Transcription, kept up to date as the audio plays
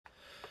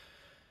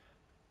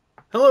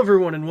Hello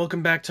everyone and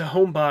welcome back to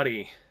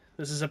Homebody.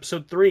 This is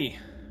episode 3.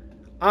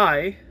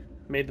 I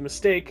made the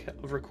mistake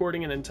of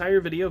recording an entire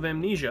video of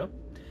amnesia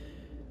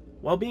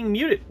while being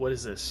muted. What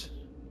is this?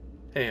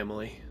 Hey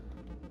Emily.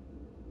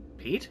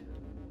 Pete?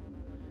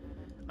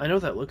 I know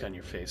that look on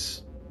your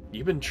face.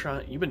 You've been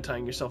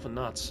tying yourself in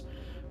knots,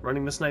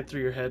 running this night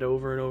through your head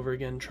over and over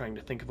again, trying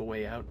to think of a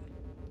way out.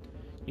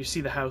 You see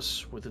the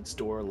house with its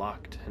door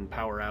locked and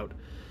power out,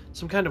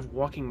 some kind of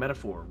walking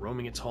metaphor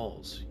roaming its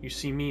halls. You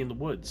see me in the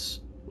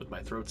woods with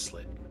my throat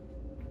slit.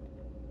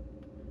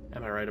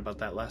 Am I right about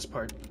that last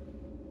part?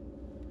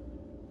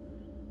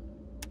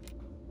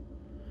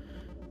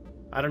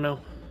 I don't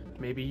know.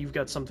 Maybe you've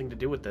got something to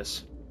do with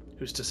this.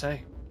 Who's to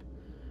say?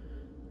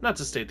 Not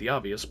to state the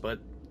obvious, but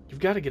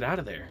you've got to get out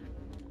of there.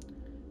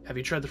 Have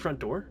you tried the front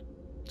door?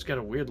 It's got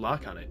a weird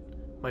lock on it.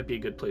 Might be a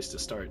good place to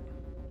start.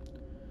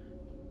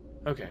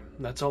 Okay,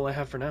 that's all I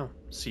have for now.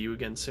 See you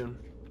again soon.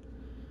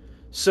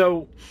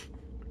 So,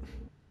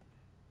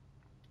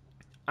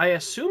 I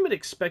assume it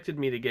expected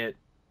me to get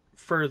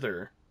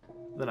further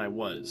than I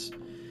was.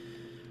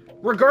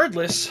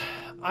 Regardless,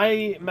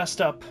 I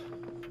messed up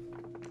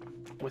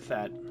with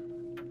that.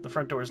 The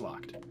front door is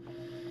locked.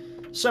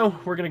 So,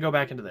 we're going to go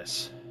back into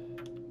this.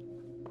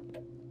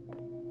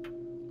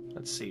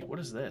 Let's see, what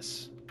is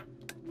this?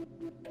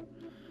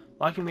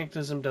 Locking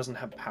mechanism doesn't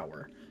have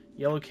power.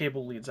 Yellow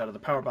cable leads out of the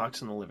power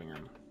box in the living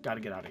room. Gotta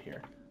get out of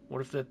here.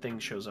 What if that thing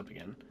shows up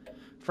again?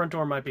 Front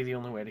door might be the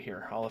only way to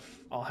here.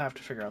 I'll have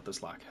to figure out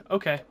this lock.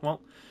 Okay,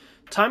 well,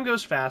 time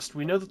goes fast.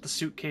 We know that the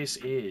suitcase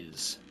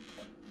is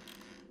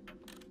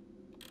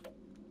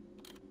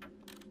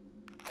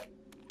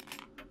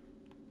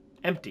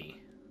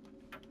empty.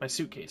 My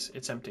suitcase,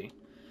 it's empty.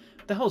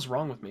 What the hell is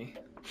wrong with me?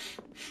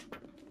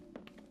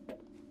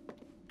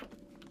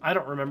 I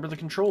don't remember the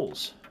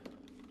controls.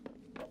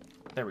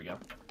 There we go.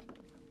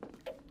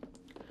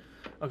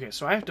 Okay,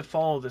 so I have to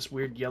follow this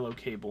weird yellow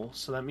cable,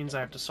 so that means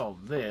I have to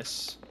solve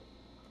this.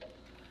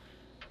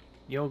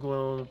 Yellow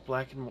glow,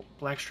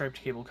 black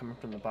striped cable coming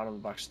from the bottom of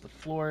the box to the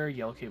floor.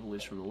 Yellow cable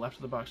leaves from the left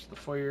of the box to the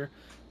foyer.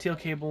 Teal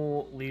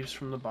cable leaves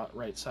from the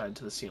right side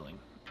to the ceiling.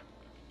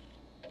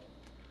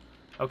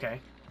 Okay.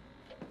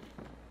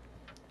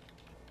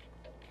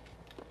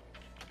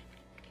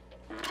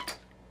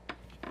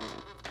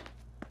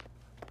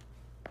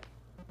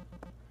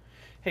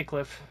 Hey,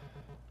 Cliff.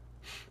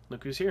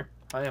 Look who's here.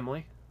 Hi,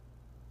 Emily.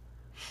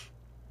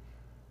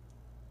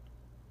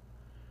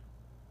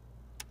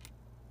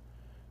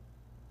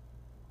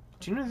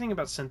 Do you know anything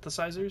about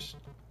synthesizers?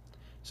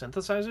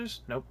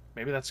 Synthesizers? Nope.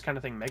 Maybe that's the kind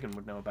of thing Megan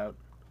would know about.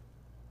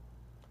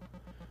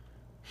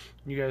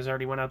 You guys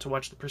already went out to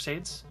watch the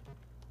Crusades?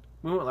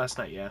 We went last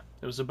night, yeah.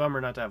 It was a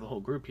bummer not to have the whole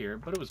group here,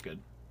 but it was good.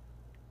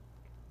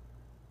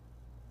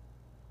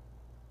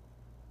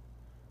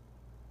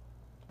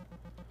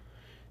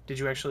 Did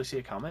you actually see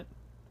a comet?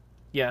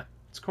 Yeah,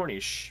 it's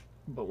corny,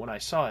 but when I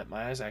saw it,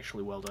 my eyes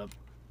actually welled up.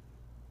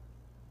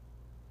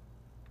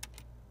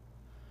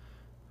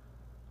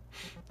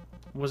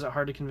 Was it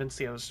hard to convince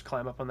the others to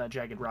climb up on that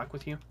jagged rock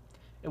with you?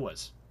 It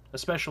was.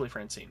 Especially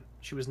Francine.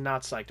 She was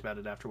not psyched about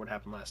it after what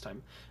happened last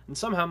time, and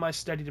somehow my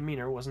steady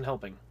demeanor wasn't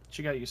helping.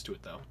 She got used to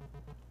it, though.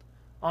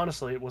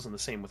 Honestly, it wasn't the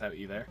same without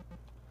you there.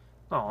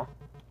 Aw.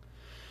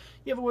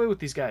 You have a way with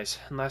these guys,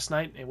 and last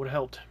night it would have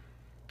helped.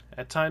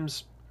 At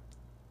times,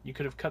 you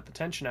could have cut the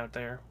tension out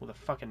there with a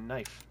fucking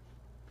knife.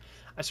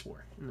 I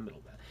swore in the middle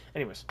of that.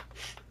 Anyways.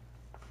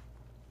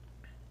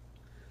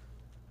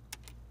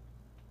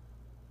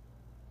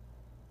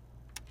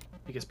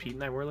 Because Pete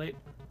and I were late?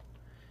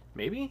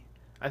 Maybe?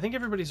 I think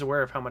everybody's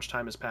aware of how much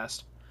time has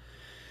passed,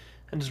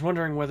 and is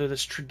wondering whether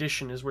this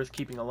tradition is worth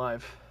keeping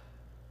alive.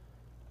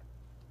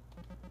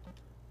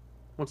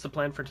 What's the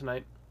plan for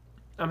tonight?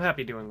 I'm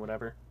happy doing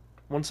whatever.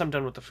 Once I'm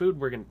done with the food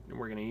we're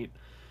gonna eat.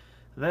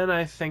 Then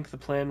I think the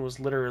plan was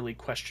literally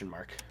question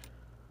mark.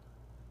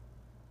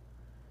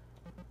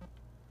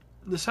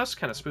 This house is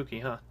kind of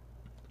spooky, huh?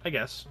 I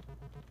guess.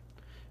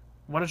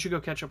 Why don't you go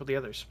catch up with the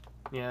others?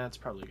 Yeah, that's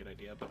probably a good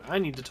idea, but I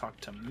need to talk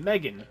to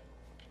Megan.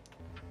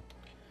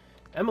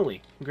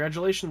 Emily,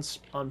 congratulations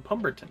on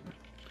Pumberton.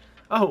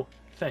 Oh,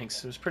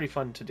 thanks. It was pretty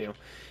fun to do.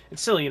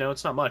 It's silly, you know,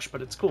 it's not much,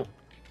 but it's cool.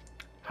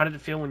 How did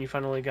it feel when you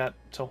finally got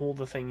to hold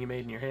the thing you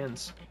made in your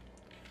hands?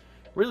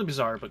 Really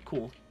bizarre, but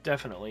cool.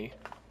 Definitely.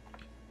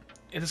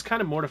 It is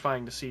kind of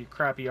mortifying to see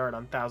crappy art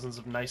on thousands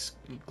of nice,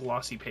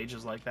 glossy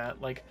pages like that.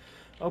 Like,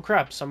 oh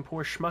crap, some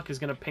poor schmuck is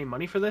going to pay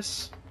money for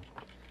this?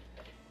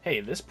 Hey,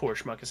 this poor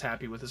schmuck is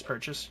happy with his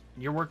purchase.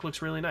 Your work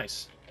looks really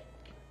nice.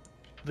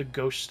 The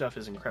ghost stuff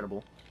is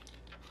incredible.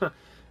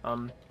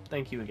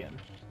 Thank you again.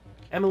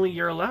 Emily,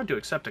 you're allowed to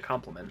accept a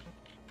compliment.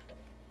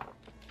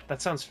 That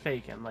sounds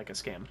fake and like a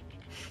scam.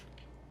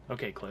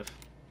 Okay, Cliff.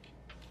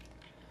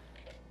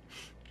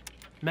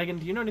 Megan,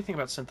 do you know anything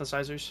about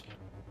synthesizers?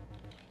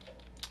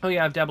 Oh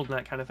yeah, I've dabbled in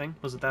that kind of thing.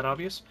 Was it that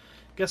obvious?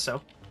 Guess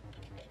so.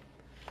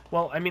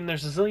 Well, I mean,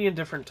 there's a zillion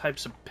different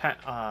types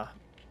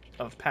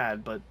of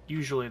pad, but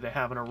usually they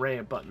have an array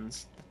of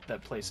buttons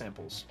that play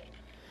samples.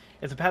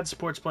 If the pad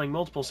supports playing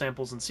multiple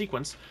samples in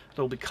sequence,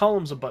 there will be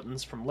columns of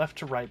buttons from left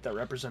to right that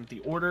represent the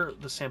order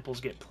the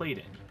samples get played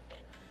in.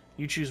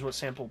 You choose what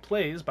sample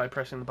plays by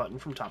pressing the button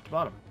from top to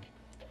bottom.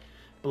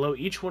 Below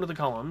each one of the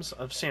columns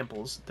of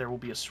samples, there will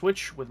be a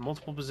switch with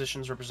multiple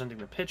positions representing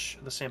the pitch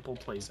the sample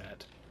plays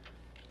at.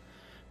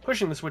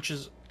 Pushing the switch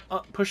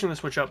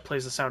up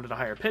plays the sound at a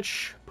higher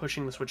pitch.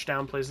 Pushing the switch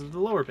down plays at the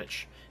lower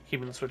pitch.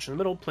 Keeping the switch in the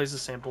middle plays the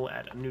sample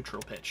at a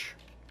neutral pitch.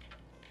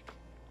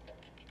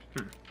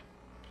 Can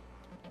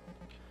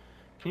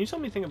you tell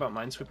me anything about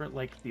Minesweeper,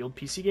 like the old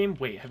PC game?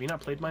 Wait, have you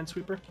not played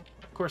Minesweeper?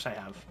 Of course I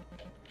have.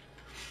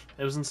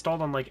 It was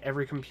installed on like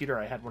every computer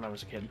I had when I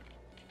was a kid.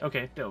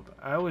 Okay, dope.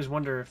 I always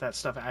wonder if that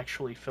stuff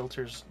actually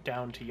filters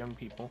down to young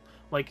people.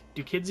 Like,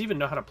 do kids even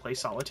know how to play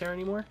solitaire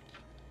anymore?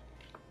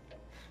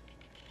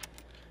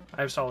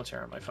 I have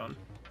solitaire on my phone.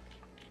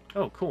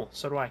 Oh, cool.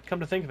 So do I. Come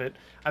to think of it,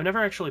 I've never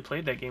actually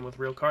played that game with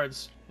real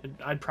cards.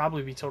 I'd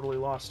probably be totally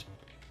lost.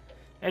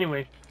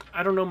 Anyway,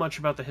 I don't know much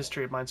about the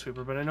history of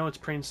Minesweeper, but I know it's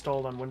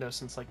pre-installed on Windows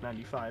since like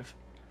 95.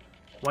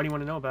 Why do you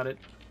want to know about it?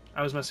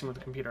 I was messing with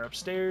the computer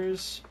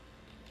upstairs.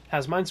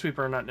 Has Minesweeper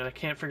or not, and I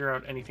can't figure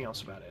out anything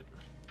else about it.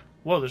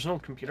 Whoa, there's an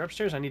old computer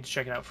upstairs? I need to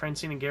check it out.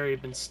 Francine and Gary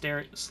have been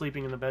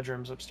sleeping in the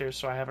bedrooms upstairs,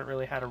 so I haven't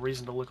really had a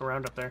reason to look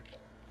around up there.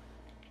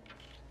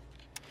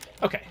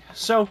 Okay,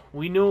 so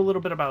we know a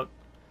little bit about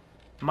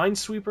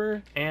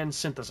Minesweeper and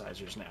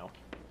synthesizers now.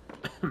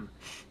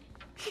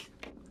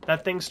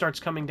 That thing starts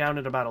coming down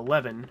at about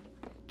 11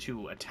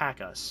 to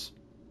attack us.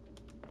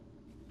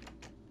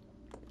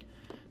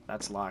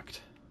 That's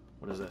locked.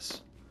 What is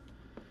this?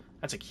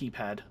 That's a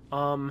keypad.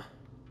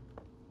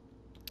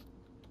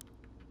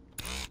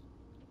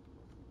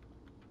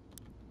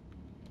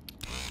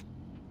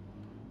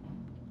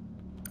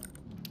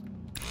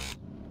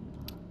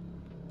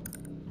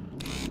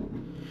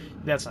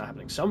 That's not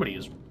happening. Somebody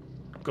is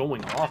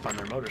going off on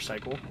their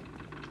motorcycle.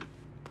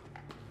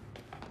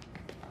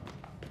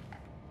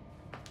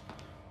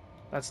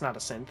 That's not a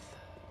synth.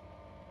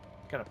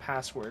 Got a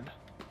password.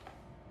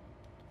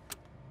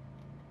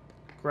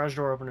 Garage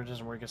door opener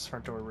doesn't work. Guess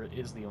front door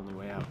is the only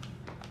way out.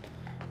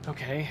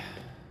 Okay.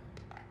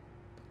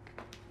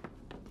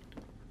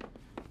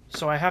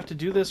 So I have to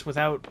do this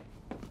without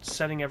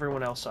setting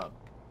everyone else up.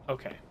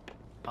 Okay.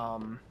 How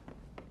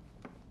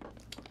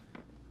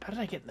did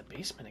I get in the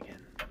basement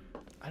again?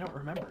 I don't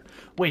remember.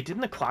 Wait,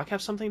 didn't the clock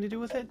have something to do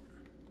with it?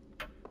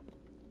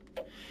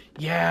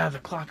 Yeah, the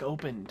clock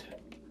opened.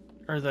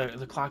 Or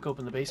the clock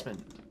opened the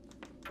basement.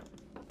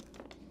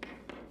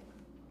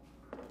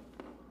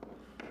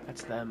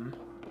 That's them.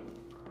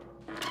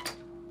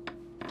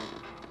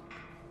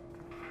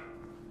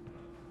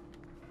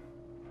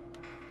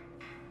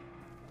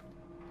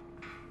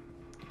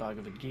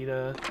 Bhagavad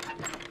Gita.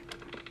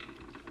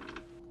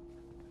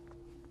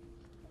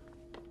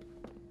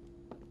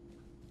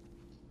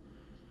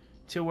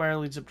 Teal wire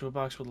leads up to a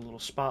box with a little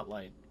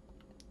spotlight.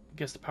 I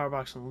guess the power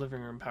box in the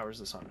living room powers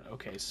this on it.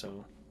 Okay,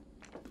 so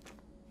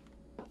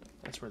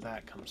that's where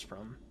that comes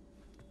from.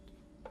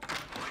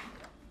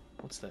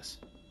 What's this?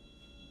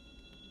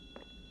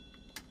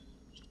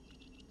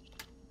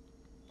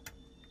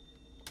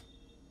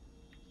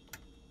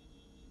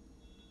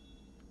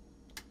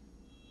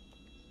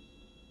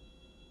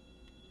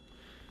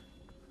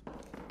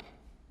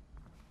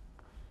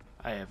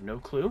 I have no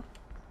clue.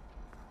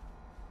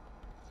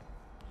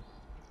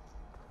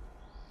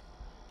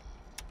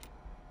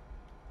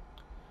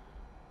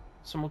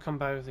 Someone will come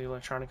by with the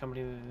electronic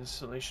company the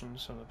installation,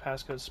 so the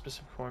passcode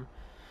specific form.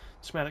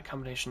 Schematic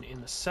combination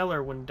in the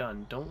cellar when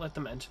done. Don't let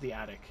them enter the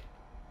attic.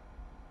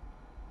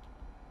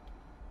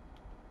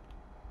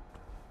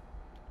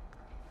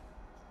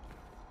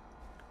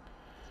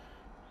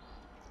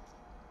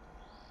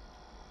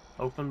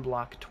 Open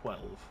block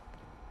 12.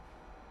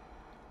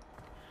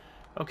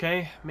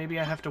 Okay,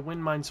 maybe I have to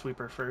win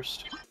Minesweeper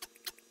first.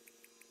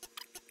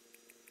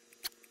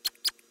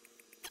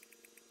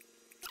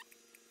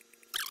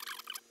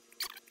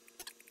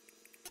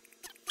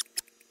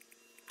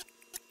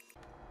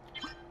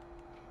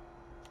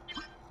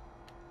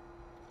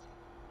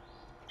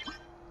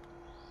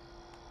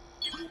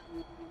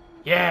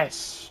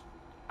 Yes!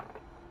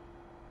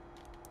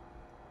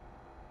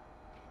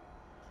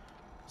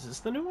 Is this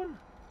the new one?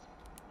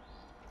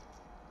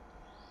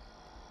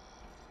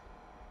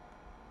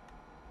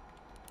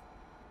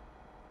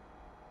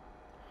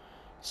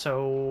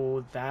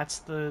 So that's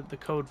the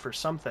code for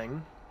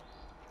something.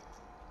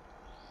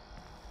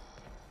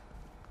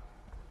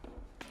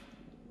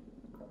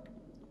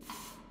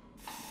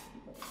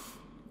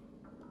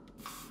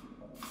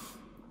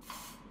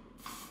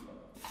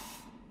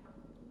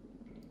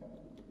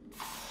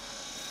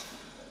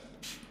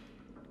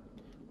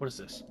 What is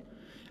this?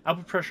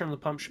 Output pressure on the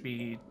pump should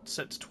be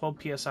set to 12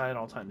 psi at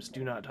all times.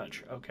 Do not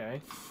touch.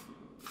 Okay.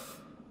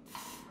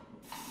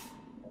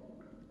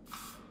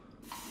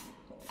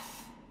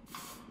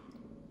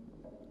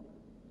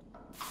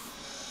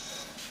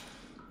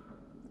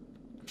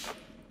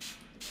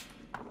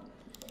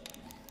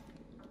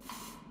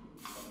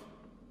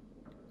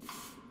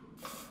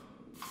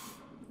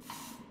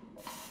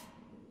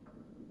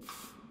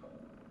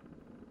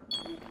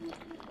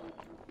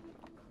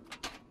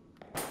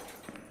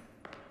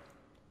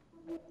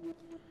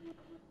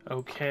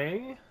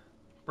 Okay.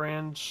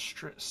 Brand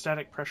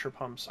static pressure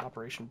pumps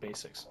operation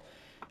basics.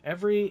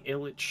 Every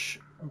Illich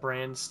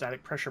brand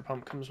static pressure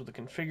pump comes with a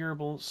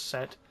configurable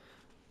set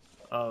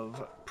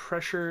of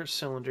pressure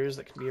cylinders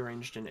that can be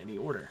arranged in any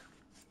order.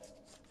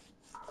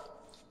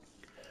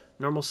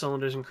 Normal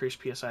cylinders increase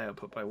PSI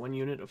output by 1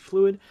 unit of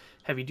fluid.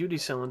 Heavy-duty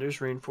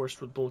cylinders, reinforced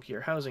with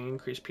bulkier housing,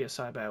 increase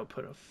PSI by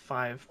output of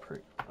 5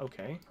 per...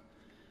 Okay.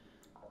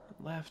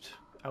 Left,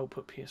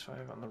 output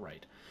PS5 on the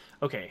right.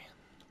 Okay.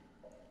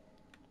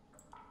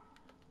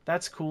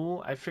 That's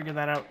cool. I figured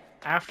that out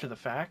after the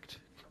fact.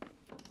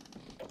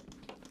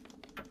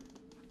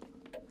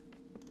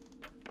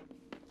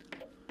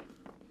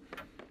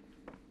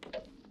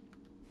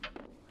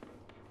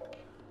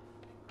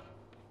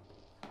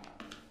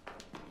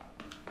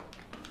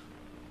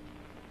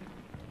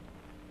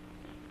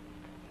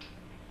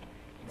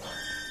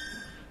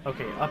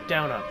 Okay, up,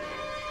 down, up.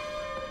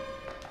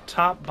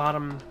 Top,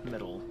 bottom,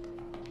 middle.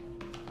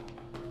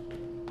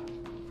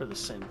 For the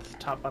synth.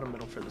 Top, bottom,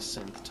 middle for the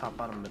synth. Top,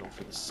 bottom, middle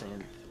for the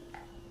synth.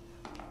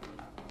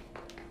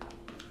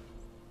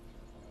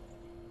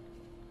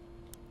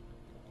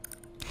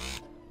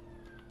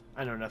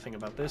 I know nothing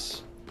about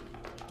this.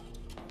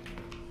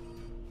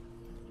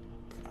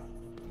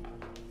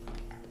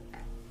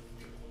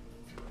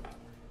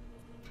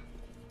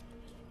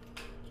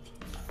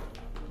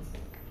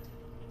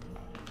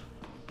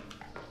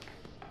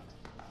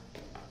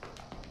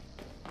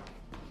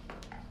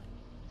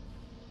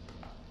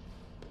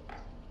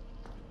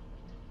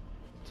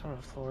 Ton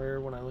of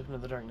floor. When I look into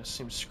the darkness,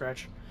 seems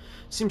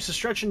to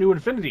stretch into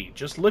infinity.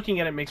 Just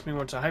looking at it makes me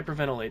want to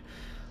hyperventilate.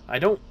 I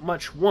don't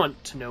much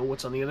want to know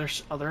what's on the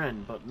other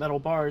end, but metal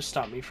bars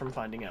stop me from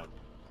finding out.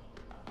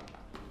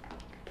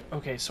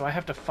 Okay, so I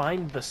have to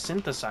find the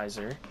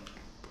synthesizer.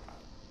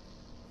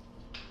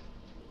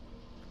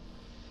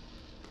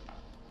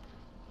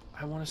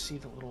 I want to see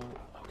the little...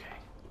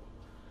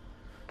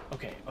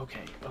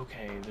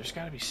 Okay. There's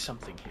got to be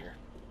something here.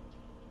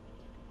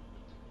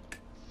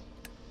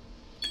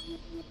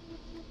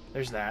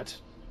 There's that.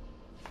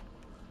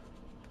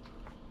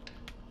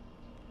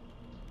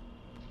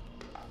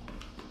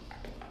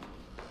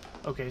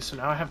 Okay, so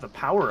now I have the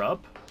power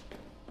up.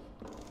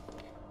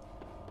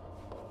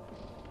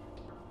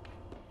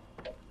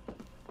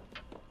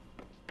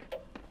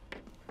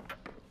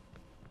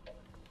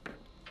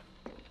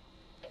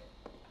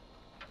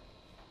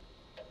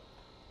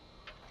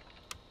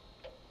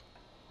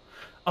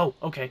 Oh,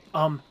 okay.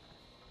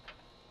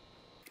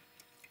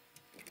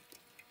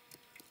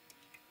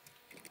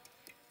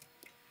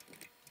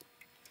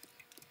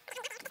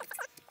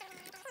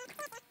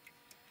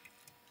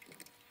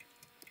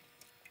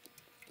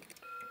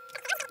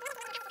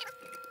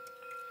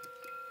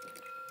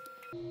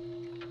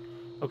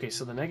 Okay,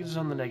 so the negative's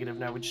on the negative.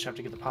 Now we just have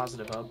to get the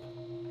positive up.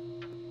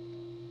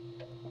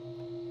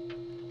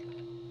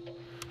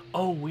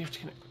 Oh, we have to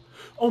connect.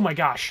 Oh my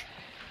gosh.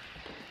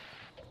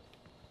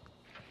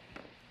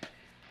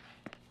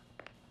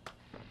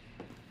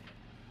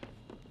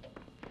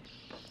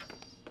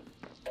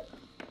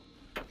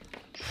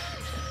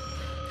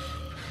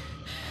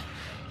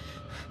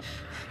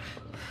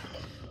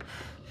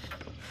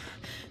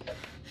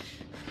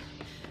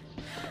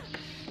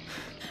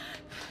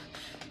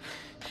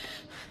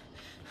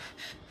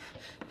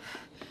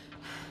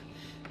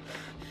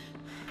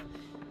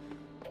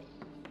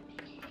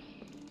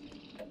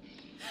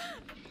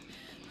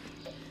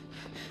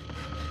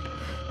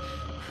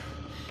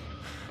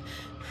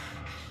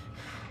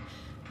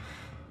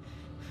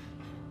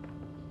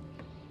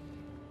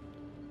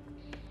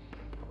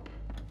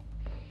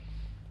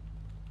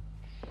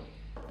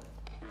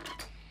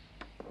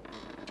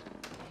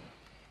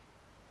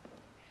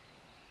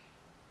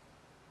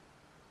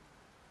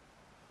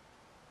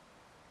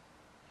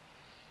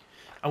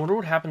 I wonder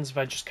what happens if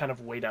I just kind of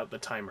wait out the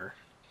timer.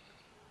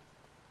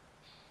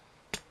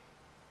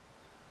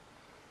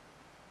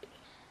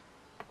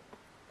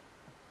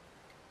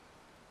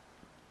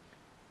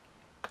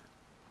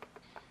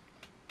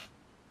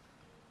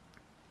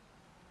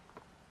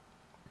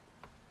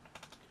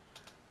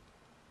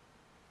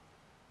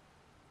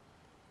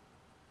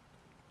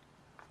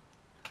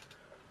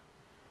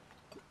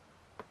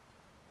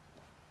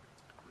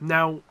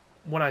 Now,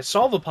 when I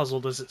solve a puzzle,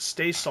 does it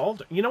stay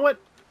solved? You know what?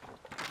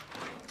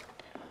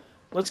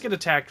 Let's get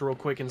attacked real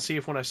quick and see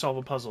if when I solve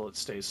a puzzle it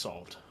stays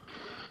solved.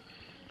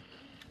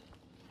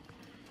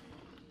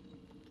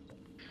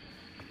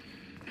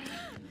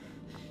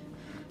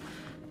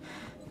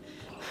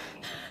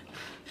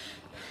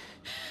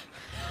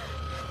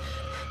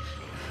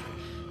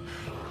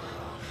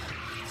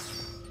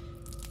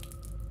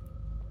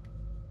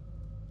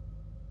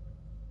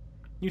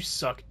 You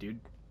suck, dude.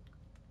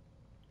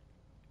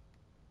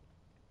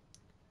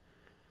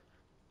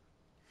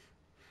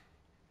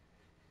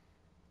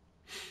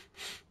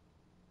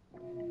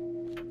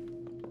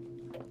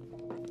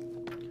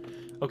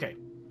 Okay.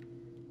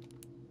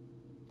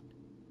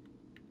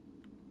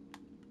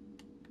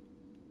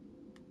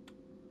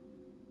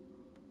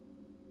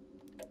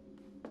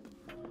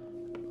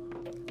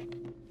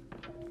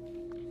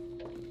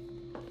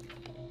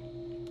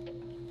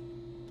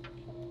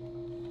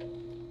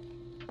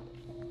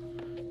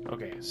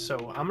 Okay,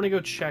 so I'm gonna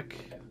go check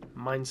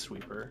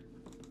Minesweeper.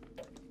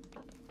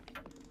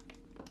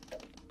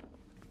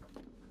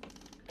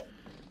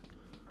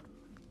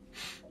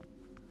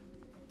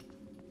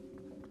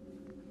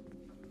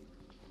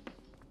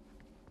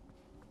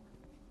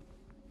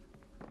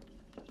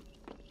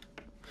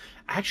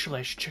 Actually,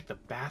 I should check the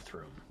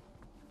bathroom.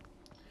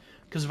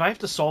 Because if I have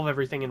to solve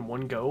everything in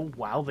one go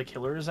while the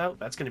killer is out,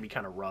 that's going to be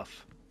kind of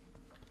rough.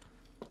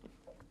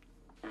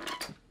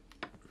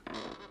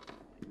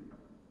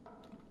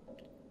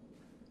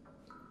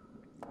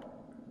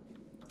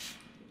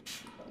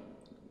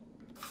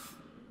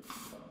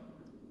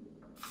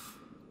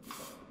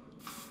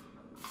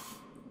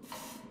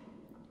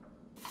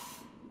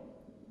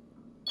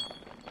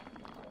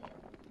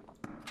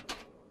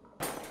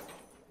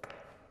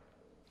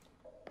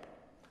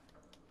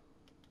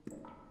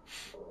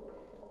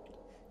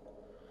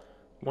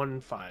 One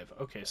and 5.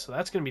 Okay, so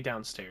that's going to be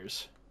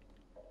downstairs.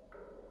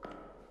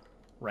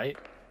 Right?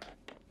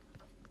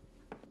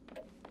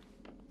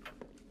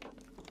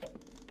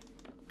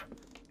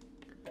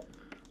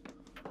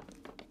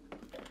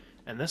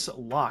 And this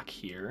lock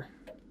here...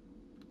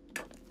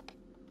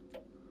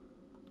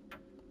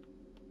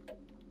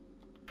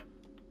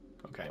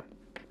 Okay.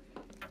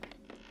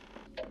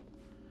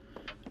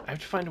 I have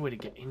to find a way to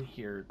get in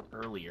here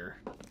earlier.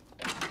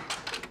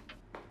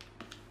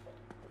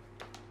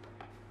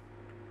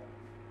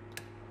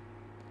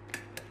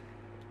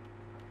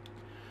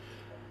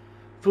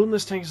 Food in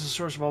this tank is the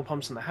source of all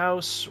pumps in the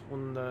house.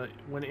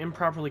 When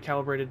improperly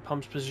calibrated,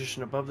 pumps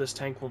positioned above this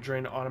tank will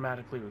drain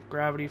automatically with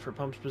gravity. For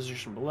pumps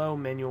positioned below,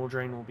 manual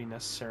drain will be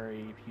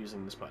necessary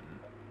using this button.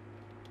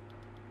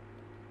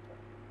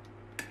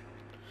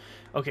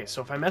 Okay,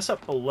 so if I mess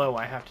up below,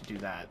 I have to do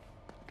that.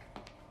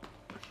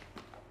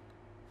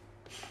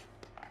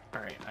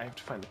 Alright, I have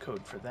to find the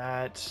code for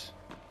that.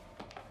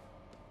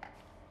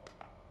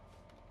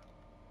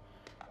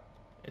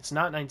 It's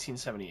not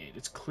 1978.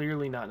 It's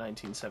clearly not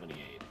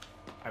 1978.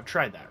 I've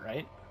tried that,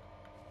 right?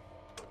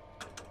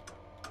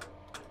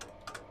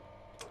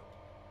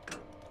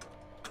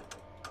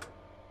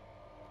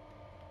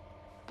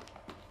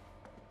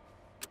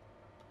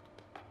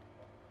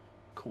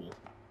 Cool.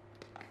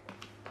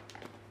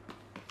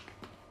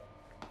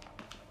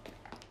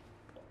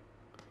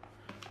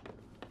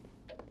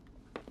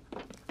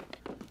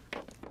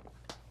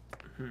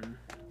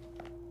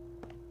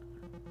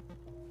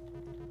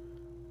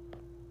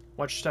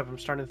 Watch your step. I'm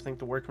starting to think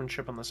the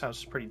workmanship on this house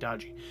is pretty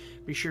dodgy.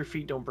 Be sure your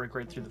feet don't break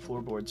right through the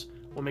floorboards.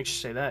 What makes you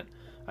say that?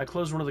 I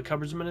closed one of the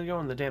cupboards a minute ago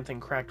and the damn thing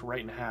cracked right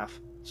in half.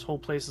 This whole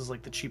place is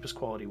like the cheapest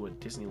quality wood,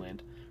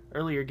 Disneyland.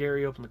 Earlier,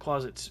 Gary opened the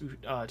closet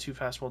too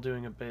fast while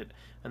doing a bit,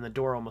 and the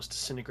door almost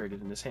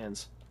disintegrated in his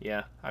hands.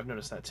 Yeah, I've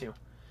noticed that too.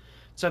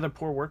 It's either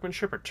poor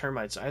workmanship or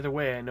termites. Either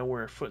way, I know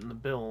we're footing the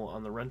bill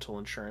on the rental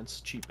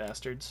insurance. Cheap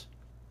bastards.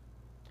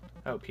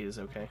 Oh, Pete is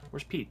okay.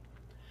 Where's Pete?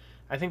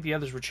 I think the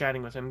others were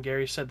chatting with him.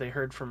 Gary said they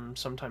heard from him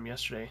sometime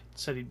yesterday.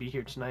 Said he'd be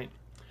here tonight.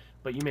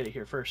 But you made it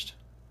here first.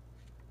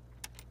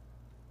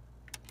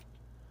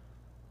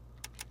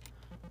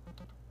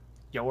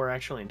 Y'all were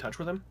actually in touch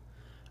with him?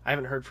 I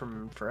haven't heard from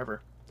him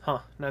forever. Huh,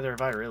 neither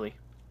have I, really.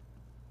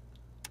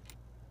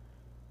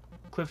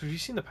 Cliff, have you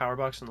seen the power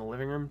box in the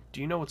living room?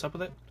 Do you know what's up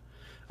with it?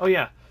 Oh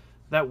yeah,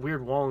 that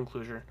weird wall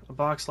enclosure. A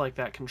box like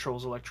that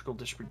controls electrical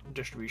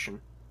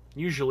distribution.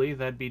 Usually,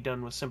 that'd be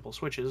done with simple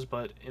switches,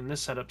 but in this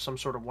setup, some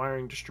sort of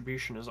wiring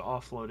distribution is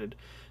offloaded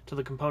to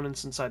the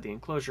components inside the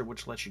enclosure,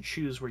 which lets you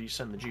choose where you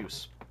send the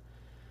juice.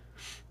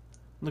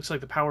 Looks like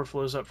the power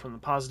flows up from the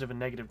positive and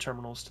negative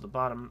terminals to the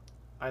bottom,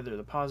 either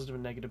the positive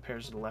and negative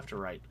pairs to the left or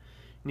right.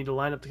 You need to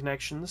line up the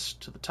connections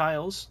to the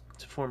tiles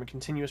to form a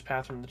continuous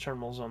path from the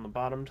terminals on the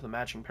bottom to the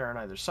matching pair on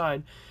either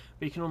side,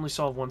 but you can only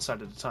solve one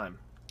side at a time.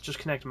 Just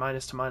connect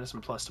minus to minus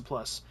and plus to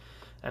plus,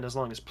 and as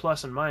long as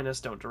plus and minus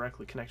don't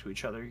directly connect to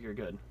each other, you're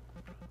good.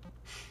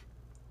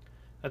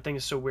 That thing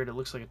is so weird it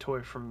looks like a toy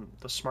from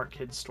the Smart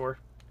Kids store.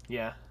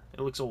 Yeah,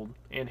 it looks old,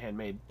 and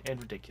handmade, and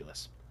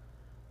ridiculous.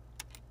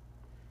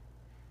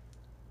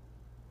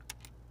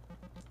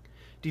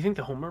 Do you think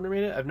the homeowner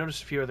made it? I've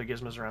noticed a few other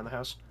gizmos around the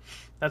house.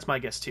 That's my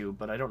guess too,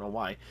 but I don't know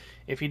why.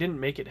 If he didn't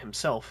make it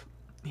himself,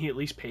 he at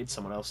least paid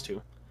someone else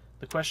to.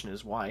 The question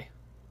is, why?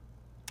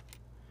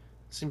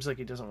 Seems like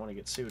he doesn't want to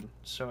get sued,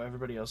 so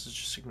everybody else is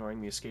just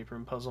ignoring the escape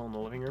room puzzle in the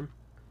living room.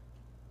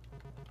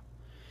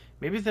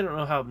 Maybe they don't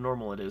know how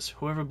abnormal it is.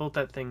 Whoever built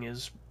that thing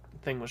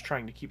was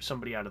trying to keep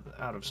somebody out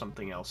of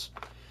something else.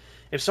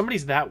 If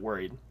somebody's that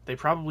worried, they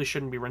probably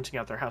shouldn't be renting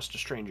out their house to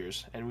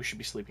strangers, and we should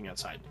be sleeping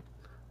outside.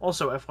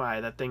 Also,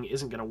 FYI, that thing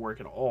isn't going to work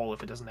at all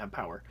if it doesn't have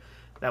power.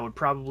 That would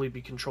probably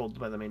be controlled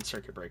by the main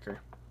circuit breaker.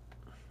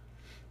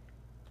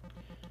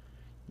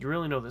 You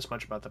really know this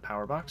much about the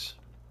power box?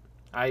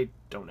 I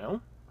don't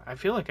know. I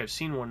feel like I've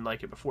seen one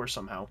like it before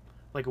somehow.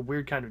 Like a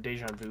weird kind of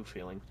deja vu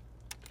feeling.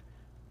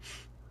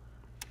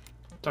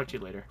 Talk to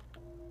you later.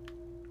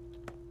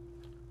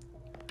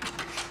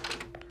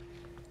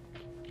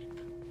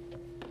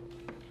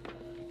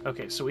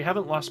 Okay, so we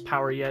haven't lost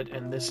power yet,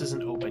 and this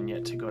isn't open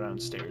yet to go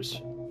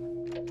downstairs.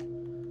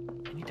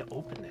 I need to open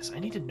open this? I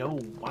need to know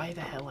why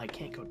the hell I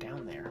can't go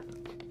down there.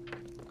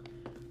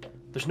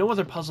 There's no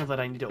other puzzle that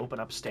I need to open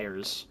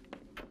upstairs.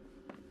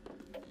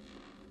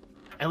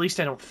 At least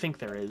I don't think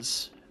there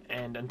is.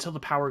 And until the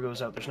power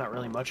goes out, there's not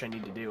really much I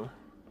need to do.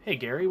 Hey,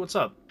 Gary, what's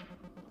up?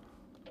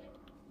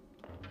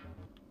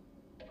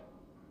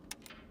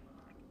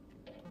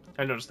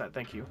 I noticed that,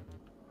 thank you.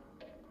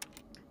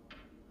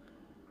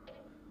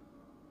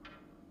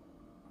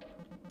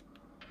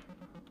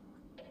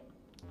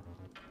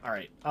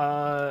 Alright,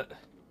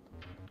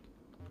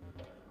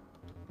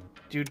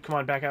 dude, come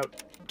on, back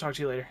out. Talk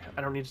to you later.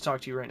 I don't need to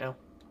talk to you right now.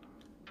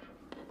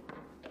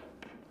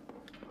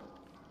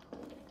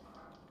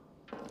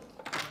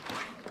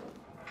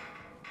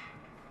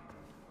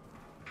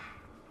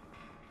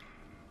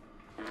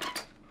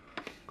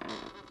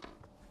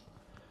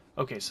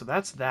 Okay, so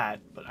that's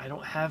that, but I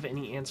don't have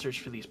any answers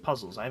for these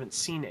puzzles. I haven't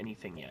seen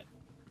anything yet.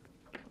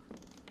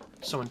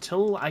 So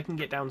until I can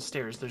get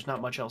downstairs, there's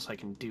not much else I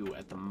can do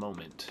at the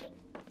moment.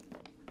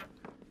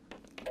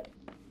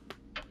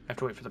 I have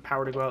to wait for the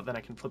power to go out, then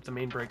I can flip the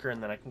main breaker,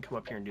 and then I can come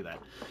up here and do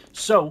that.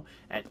 So,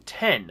 at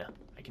 10,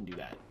 I can do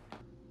that.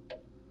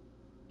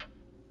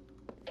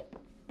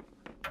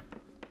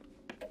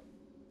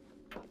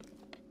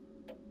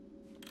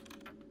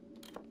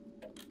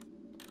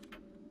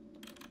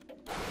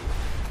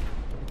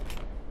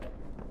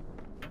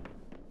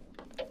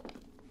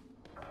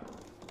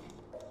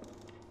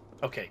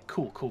 Okay,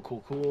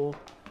 cool.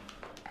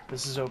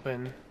 This is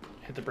open.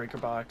 Hit the breaker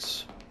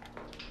box.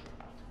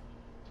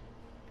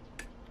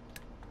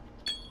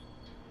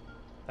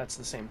 That's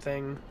the same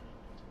thing.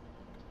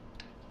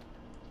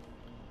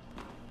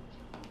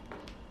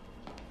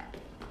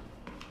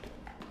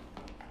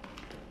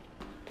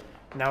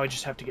 Now I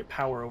just have to get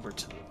power over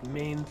to the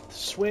main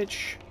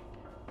switch.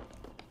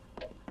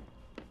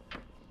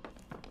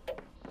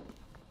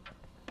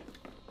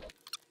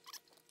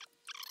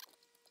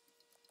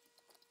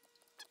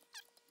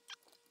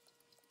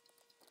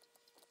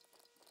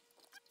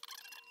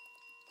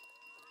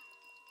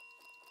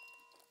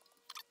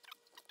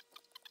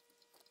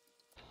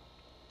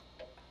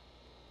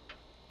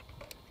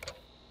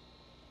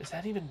 Is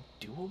that even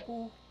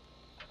doable?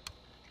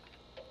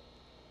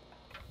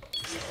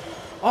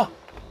 Oh!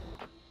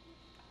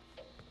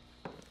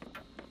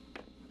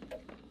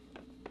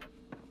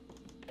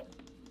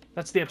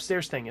 That's the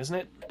upstairs thing, isn't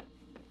it?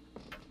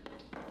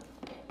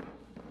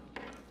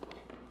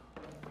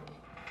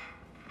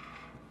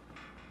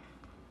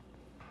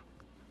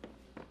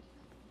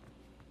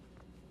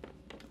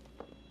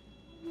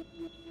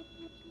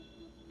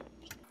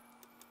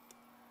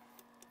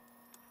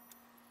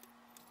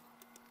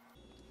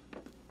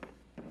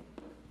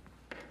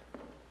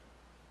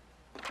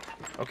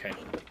 Okay.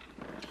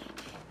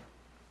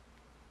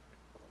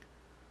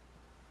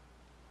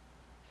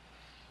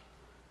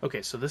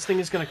 Okay, so this thing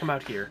is going to come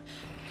out here.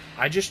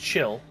 I just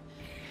chill.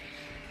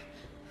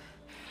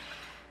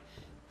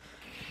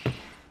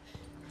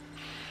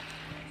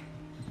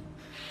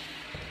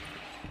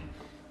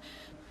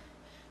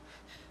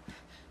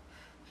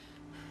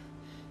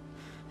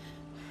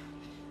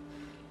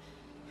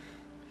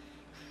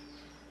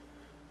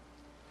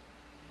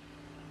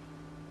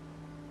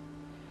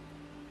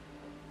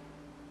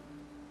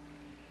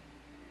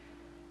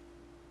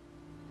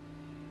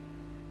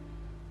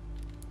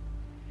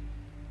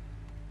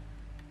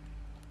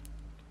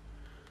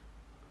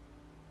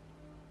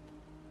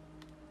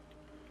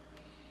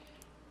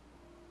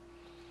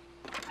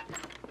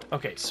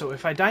 Okay, so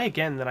if I die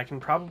again, then I can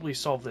probably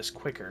solve this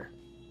quicker.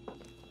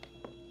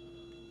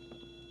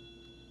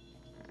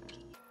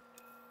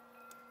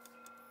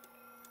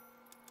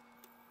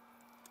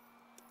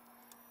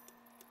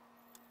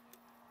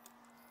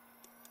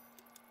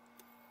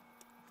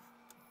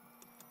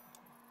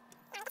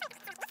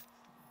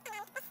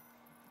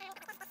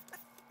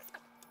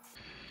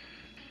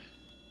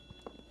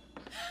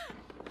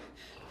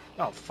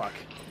 Oh, fuck.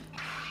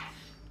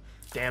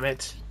 Damn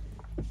it.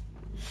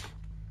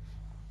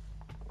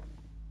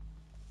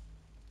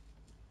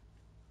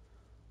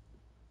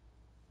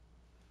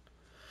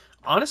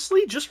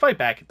 Honestly, just fight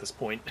back at this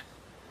point.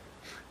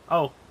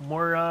 Oh,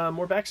 more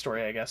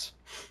backstory, I guess.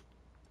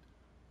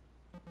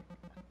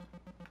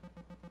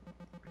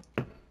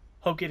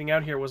 Hope getting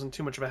out here wasn't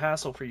too much of a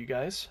hassle for you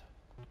guys.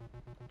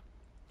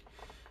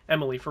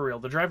 Emily, for real,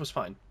 the drive was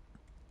fine.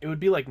 It would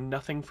be like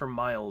nothing for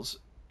miles,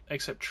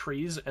 except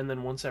trees, and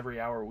then once every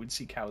hour we'd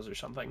see cows or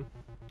something.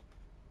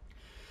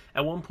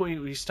 At one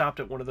point we stopped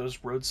at one of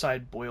those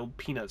roadside boiled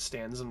peanut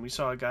stands, and we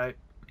saw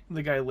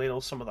the guy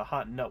ladle some of the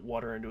hot nut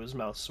water into his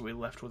mouth, so we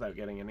left without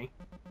getting any.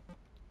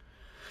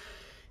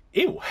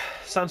 Ew,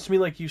 sounds to me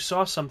like you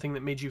saw something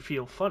that made you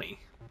feel funny.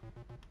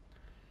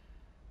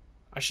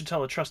 I should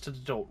tell a trusted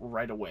adult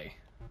right away.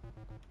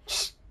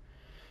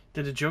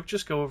 Did a joke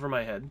just go over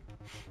my head?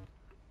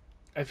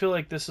 I feel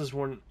like this is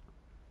one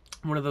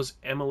of those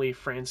Emily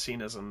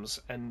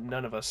Francineisms, and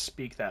none of us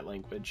speak that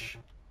language.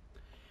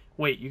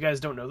 Wait, you guys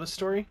don't know this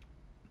story?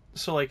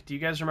 So, like, do you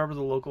guys remember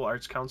the local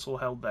arts council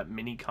held that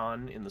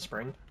mini-con in the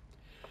spring?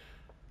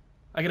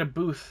 I got a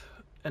booth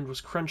and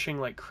was crunching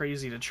like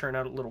crazy to churn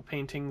out little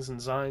paintings and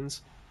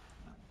designs,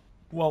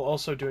 while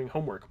also doing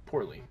homework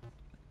poorly.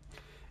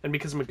 And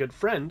because I'm a good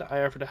friend,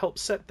 I offered to help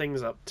set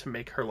things up to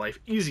make her life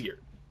easier.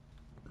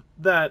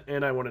 That,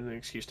 and I wanted an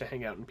excuse to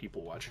hang out and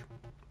people watch.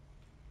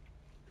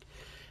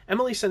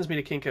 Emily sends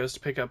me to Kinko's to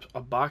pick up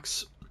a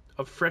box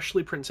of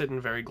freshly printed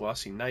and very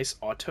glossy, nice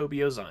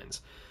Autobio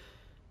zines.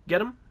 Get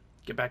them,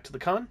 get back to the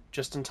con,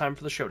 just in time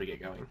for the show to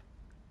get going.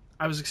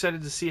 I was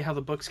excited to see how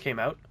the books came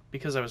out,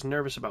 because I was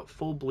nervous about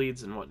full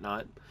bleeds and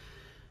whatnot.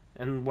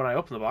 And when I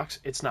opened the box,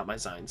 it's not my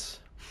zines.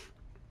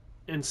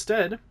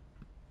 It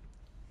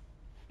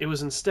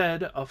was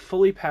instead a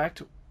fully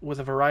packed with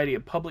a variety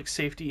of public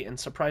safety and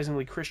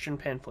surprisingly Christian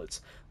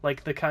pamphlets,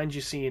 like the kind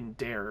you see in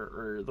Dare,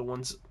 or the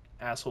ones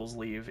assholes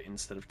leave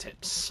instead of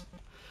tips.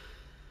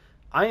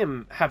 I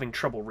am having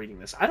trouble reading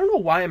this. I don't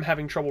know why I'm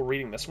having trouble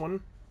reading this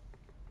one.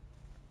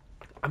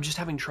 I'm just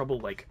having trouble,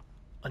 like,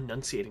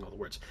 enunciating all the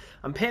words.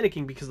 I'm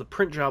panicking because the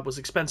print job was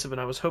expensive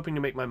and I was hoping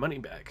to make my money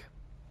back.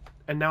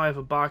 And now I have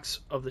a box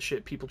of the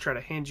shit people try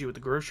to hand you at the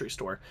grocery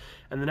store,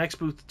 and the next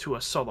booth to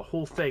us saw the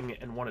whole thing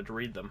and wanted to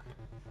read them.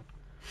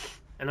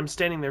 And I'm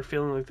standing there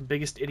feeling like the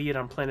biggest idiot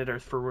on planet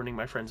Earth for ruining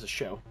my friends'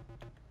 show.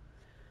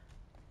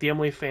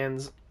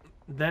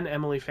 Then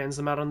Emily fans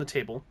them out on the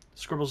table,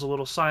 scribbles a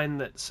little sign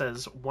that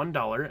says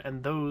 $1,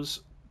 and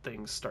those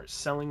things start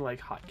selling like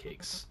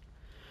hotcakes.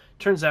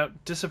 Turns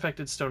out,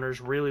 disaffected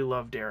stoners really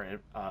love Dare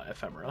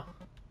ephemera.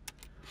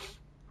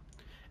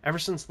 Ever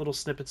since little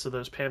snippets of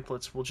those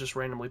pamphlets will just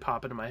randomly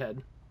pop into my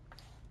head.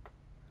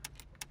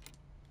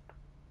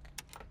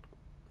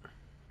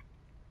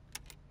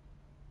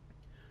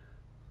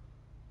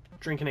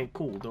 Drinking ain't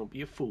cool, don't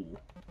be a fool.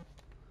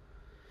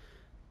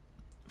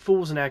 Fool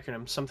was an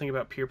acronym, something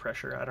about peer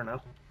pressure, I don't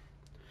know.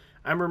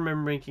 I remember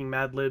making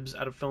Mad Libs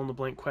out of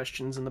fill-in-the-blank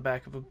questions in the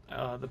back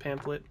of the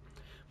pamphlet.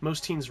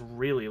 Most teens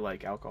really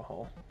like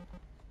alcohol.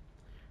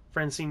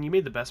 Francine, you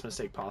made the best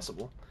mistake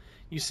possible.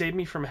 You saved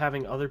me from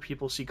having other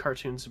people see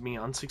cartoons of me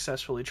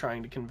unsuccessfully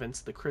trying to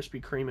convince the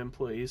Krispy Kreme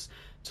employees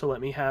to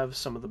let me have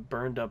some of the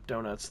burned-up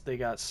donuts they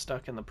got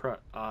stuck in the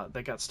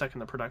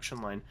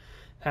production line,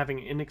 having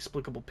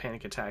inexplicable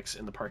panic attacks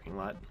in the parking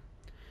lot.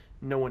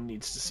 No one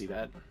needs to see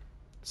that.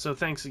 So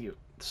thank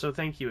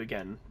you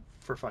again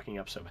for fucking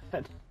up so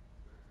bad.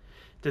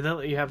 Did they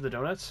let you have the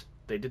donuts?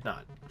 They did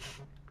not.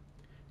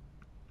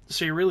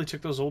 So you really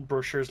took those old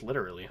brochures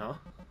literally, huh?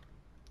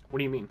 What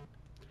do you mean?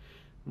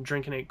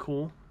 Drinking ain't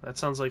cool? That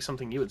sounds like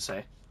something you would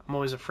say. I'm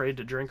always afraid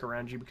to drink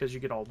around you because you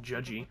get all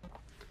judgy.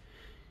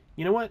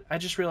 You know what? I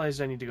just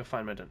realized I need to go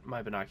find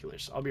my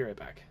binoculars. I'll be right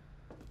back.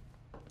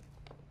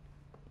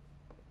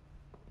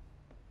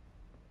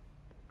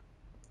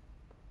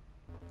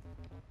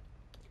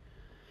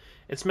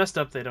 It's messed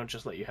up they don't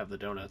just let you have the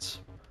donuts.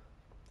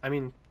 I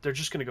mean, they're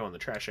just gonna go in the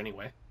trash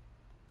anyway.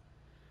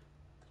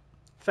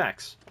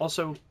 Facts.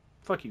 Also,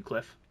 fuck you,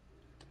 Cliff.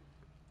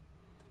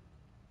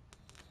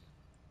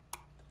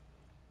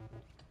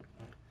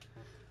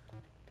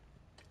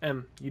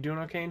 You doing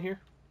okay in here?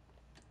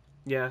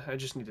 Yeah, I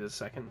just needed a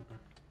second.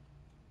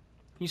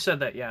 You said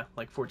that, yeah,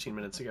 like 14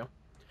 minutes ago.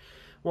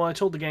 Well, I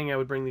told the gang I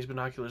would bring these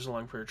binoculars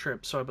along for a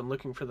trip, so I've been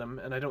looking for them,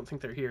 and I don't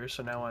think they're here,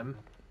 so now I'm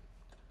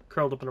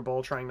curled up in a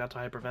ball trying not to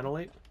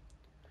hyperventilate.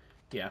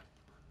 Yeah.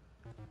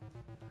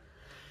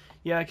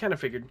 Yeah, I kind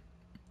of figured.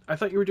 I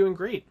thought you were doing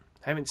great.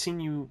 I haven't seen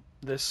you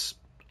this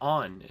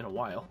on in a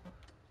while.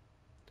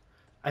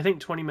 I think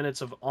 20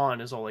 minutes of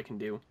on is all I can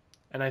do.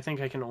 And I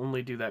think I can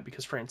only do that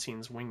because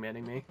Francine's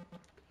wingmanning me.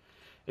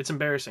 It's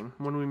embarrassing.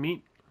 When we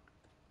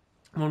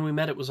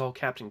met, it was all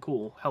Captain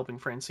Cool, helping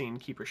Francine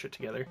keep her shit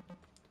together.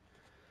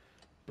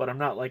 But I'm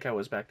not like I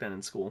was back then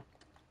in school.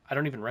 I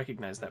don't even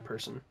recognize that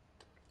person.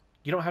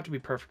 You don't have to be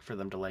perfect for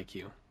them to like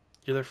you.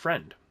 You're their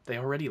friend. They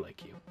already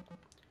like you.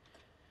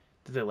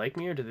 Did they like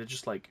me, or did they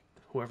just like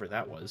whoever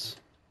that was?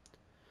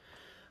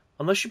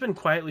 Unless you've been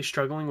quietly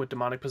struggling with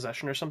demonic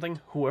possession or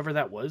something, whoever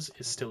that was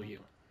is still you.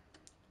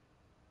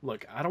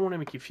 Look, I don't want to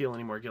make you feel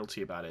any more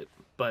guilty about it,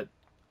 but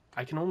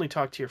I can only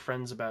talk to your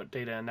friends about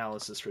data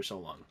analysis for so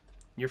long.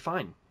 You're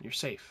fine. You're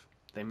safe.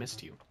 They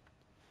missed you.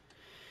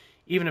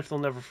 Even if they'll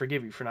never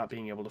forgive you for not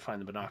being able to find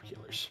the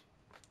binoculars.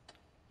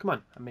 Come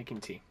on, I'm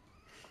making tea.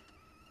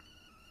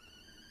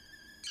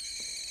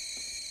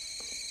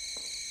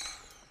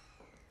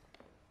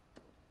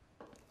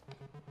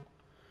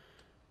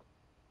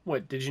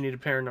 What, did you need a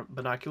pair of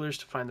binoculars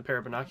to find the pair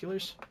of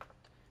binoculars?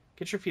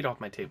 Get your feet off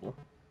my table.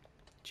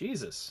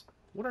 Jesus.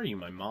 What are you,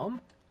 my mom?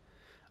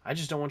 I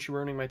just don't want you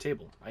ruining my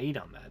table. I eat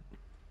on that.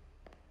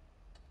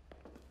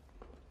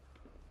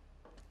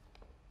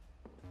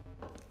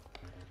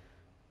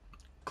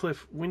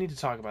 Cliff, we need to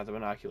talk about the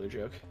binocular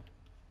joke.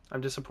 I'm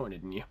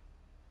disappointed in you.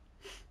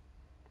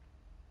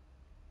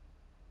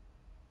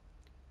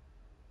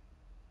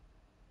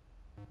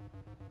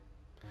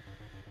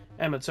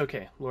 Emma, it's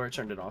okay. Laura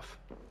turned it off.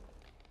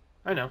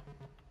 I know.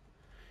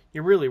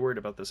 You're really worried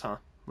about this, huh?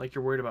 Like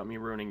you're worried about me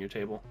ruining your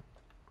table.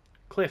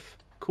 Cliff,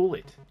 cool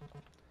it.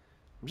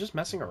 I'm just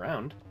messing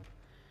around.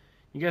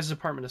 You guys'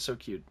 apartment is so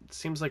cute. It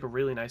seems like a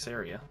really nice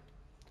area.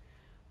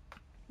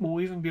 Will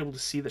we even be able to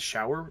see the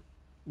shower?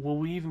 Will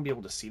we even be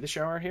able to see the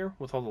shower here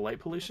with all the light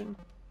pollution?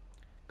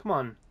 Come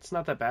on, it's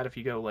not that bad if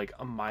you go like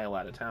a mile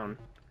out of town.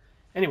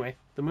 Anyway,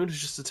 the moon is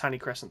just a tiny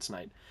crescent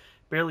tonight.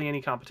 Barely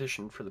any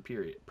competition for the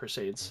period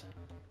Perseids.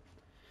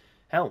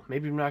 Hell,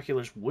 maybe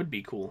binoculars would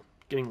be cool.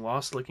 Getting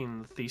lost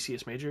looking for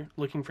Theseus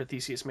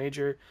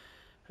Major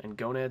and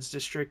Gonads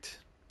District,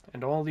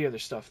 and all the other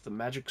stuff the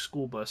magic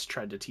school bus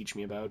tried to teach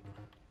me about.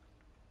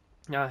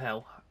 Ah,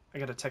 hell, I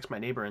gotta text my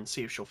neighbor and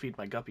see if she'll feed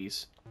my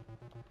guppies.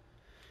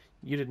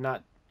 You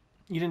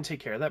didn't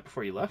take care of that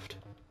before you left?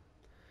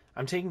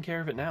 I'm taking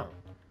care of it now.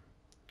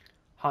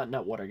 Hot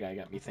nut water guy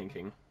got me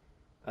thinking.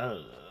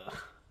 Ugh.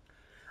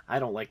 I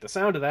don't like the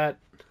sound of that.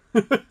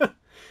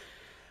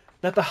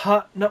 That the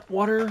hot nut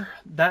water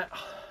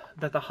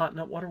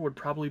would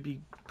probably be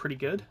pretty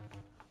good.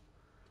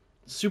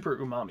 Super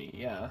umami,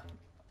 yeah,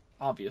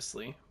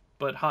 obviously.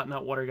 But hot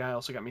nut water guy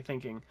also got me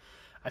thinking.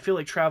 I feel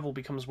like travel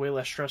becomes way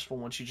less stressful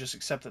once you just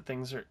accept that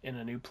things are in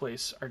a new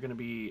place are going to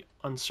be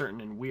uncertain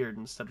and weird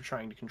instead of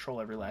trying to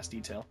control every last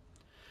detail.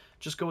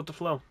 Just go with the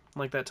flow,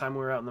 like that time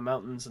we were out in the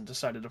mountains and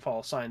decided to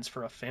follow signs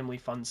for a family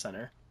fun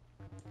center.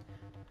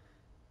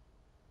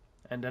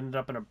 And ended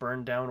up in a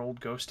burned down old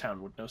ghost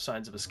town with no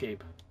signs of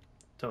escape.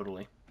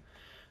 Totally.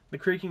 The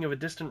creaking of a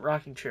distant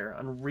rocking chair,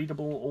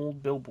 unreadable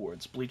old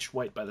billboards bleached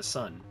white by the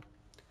sun.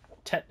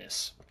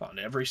 Tetanus on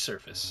every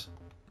surface.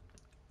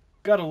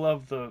 Gotta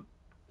love the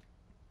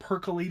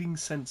percolating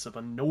sense of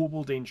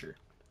unknowable danger.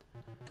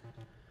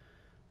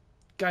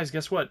 Guys,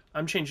 guess what?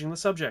 I'm changing the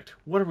subject.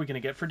 What are we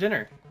gonna get for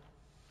dinner?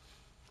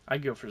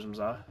 I'd go for some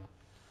za.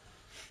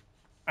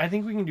 I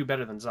think we can do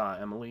better than za,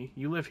 Emily.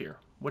 You live here.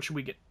 What should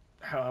we get?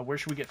 Where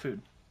should we get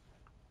food?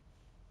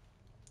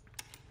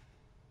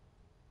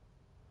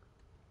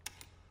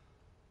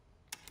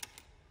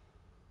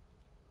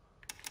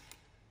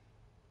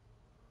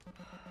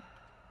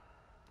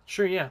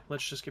 Sure, yeah.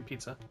 Let's just get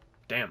pizza.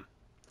 Damn.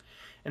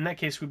 In that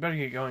case, we better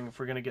get going if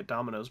we're gonna get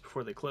Domino's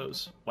before they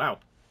close. Wow.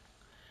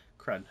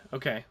 Crud.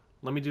 Okay.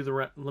 Let me do the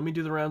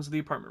rounds of the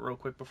apartment real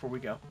quick before we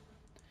go.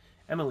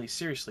 Emily,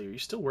 seriously, are you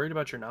still worried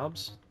about your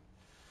knobs?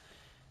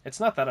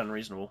 It's not that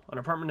unreasonable. An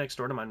apartment next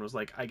door to mine was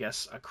like, I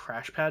guess, a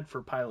crash pad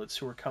for pilots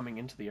who were coming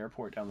into the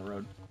airport down the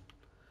road.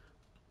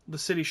 The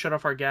city shut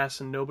off our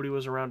gas and nobody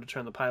was around to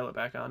turn the pilot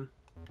back on.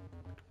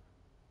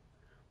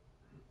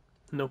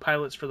 No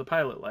pilots for the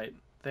pilot light.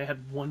 They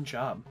had one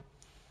job.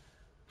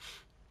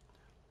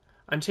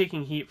 I'm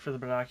taking heat for the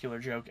binocular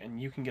joke,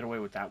 and you can get away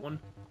with that one.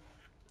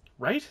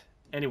 Right?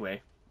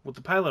 Anyway, with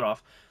the pilot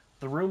off,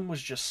 the room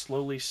was just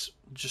slowly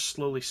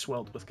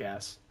swelled with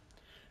gas.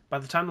 By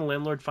the time the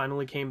landlord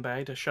finally came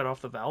by to shut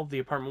off the valve, the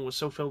apartment was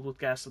so filled with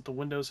gas that the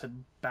windows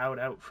had bowed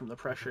out from the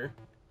pressure.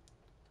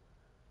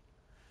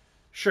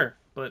 Sure,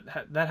 but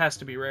that has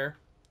to be rare.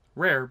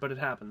 Rare, but it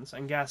happens,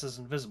 and gas is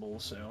invisible,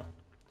 so...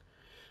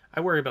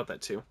 I worry about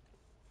that too.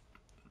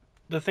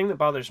 The thing that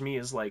bothers me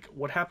is, like,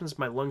 what happens if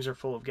my lungs are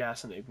full of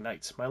gas and it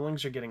ignites? My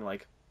lungs are getting,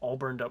 like, all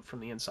burned up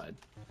from the inside.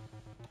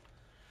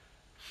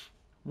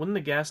 Wouldn't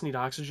the gas need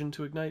oxygen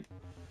to ignite?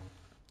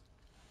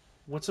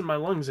 What's in my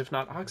lungs if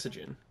not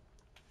oxygen?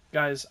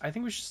 Guys, I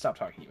think we should stop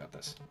talking about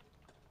this.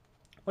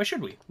 Why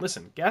should we?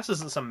 Listen, gas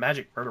isn't some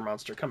magic murder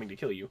monster coming to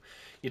kill you.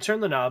 You turn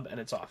the knob and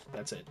it's off.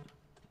 That's it.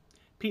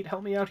 Pete,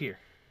 help me out here.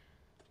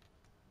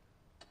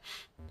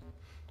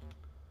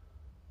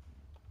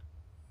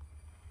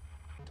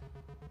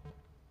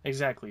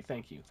 Exactly,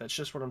 thank you. That's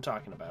just what I'm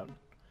talking about.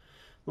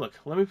 Look,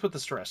 let me put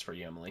this to rest for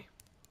you, Emily.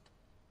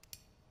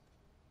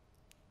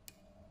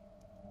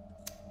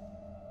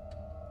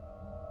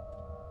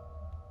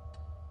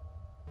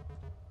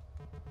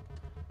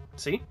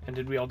 See? And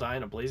did we all die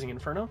in a blazing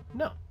inferno?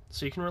 No.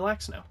 So you can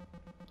relax now.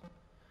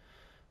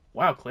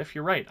 Wow, Cliff,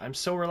 you're right. I'm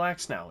so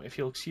relaxed now, if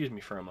you'll excuse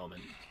me for a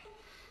moment.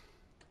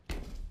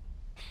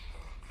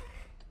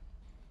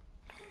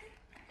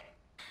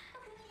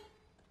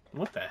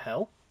 What the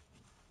hell?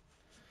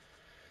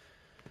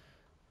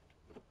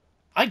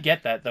 I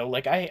get that, though.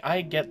 Like,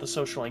 I get the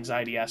social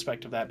anxiety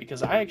aspect of that,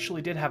 because I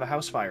actually did have a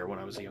house fire when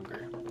I was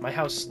younger. My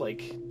house,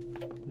 like,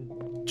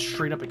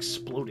 straight up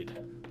exploded.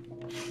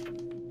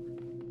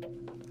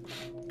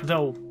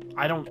 Though,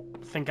 I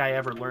don't think I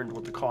ever learned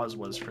what the cause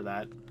was for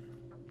that.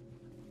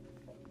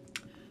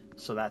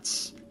 So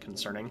that's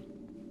concerning.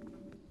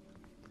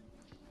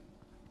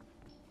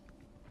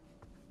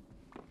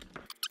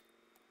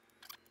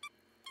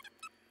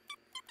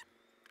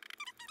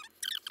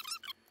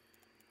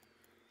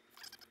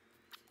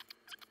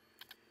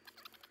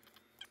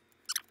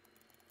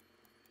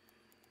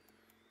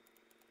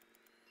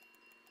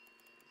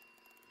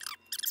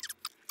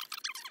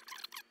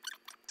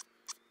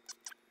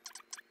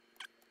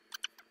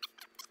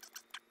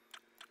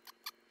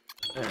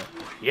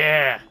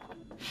 Yeah!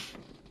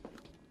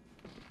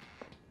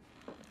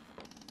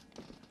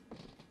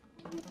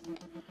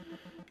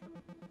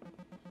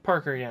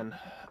 Parker again.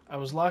 I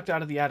was locked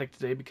out of the attic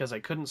today because I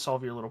couldn't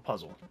solve your little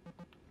puzzle.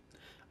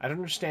 I don't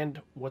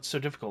understand what's so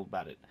difficult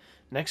about it.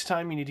 Next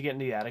time you need to get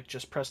into the attic,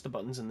 just press the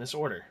buttons in this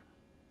order.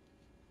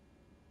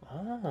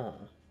 Oh.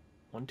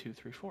 1, 2,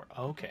 3, 4.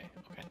 Okay,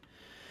 okay.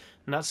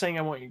 I'm not saying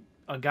I want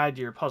a guide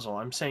to your puzzle.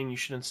 I'm saying you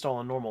should install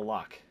a normal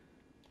lock.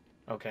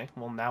 Okay,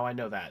 well now I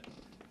know that.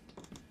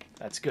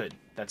 That's good.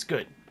 That's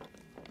good.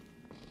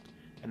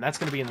 And that's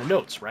going to be in the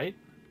notes, right?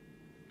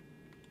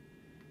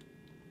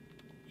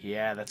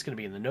 Yeah, that's going to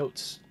be in the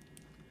notes.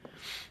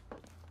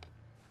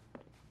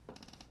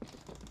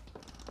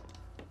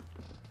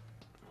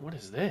 What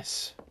is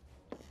this?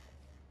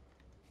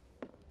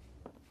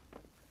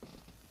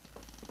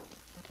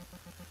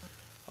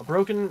 A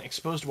broken,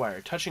 exposed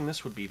wire. Touching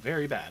this would be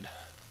very bad.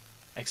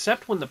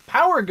 Except when the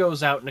power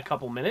goes out in a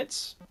couple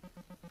minutes.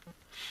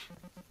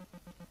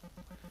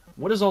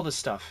 What is all this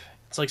stuff?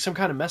 It's like some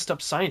kind of messed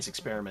up science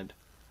experiment.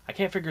 I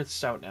can't figure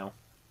this out now.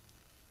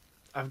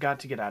 I've got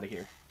to get out of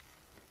here.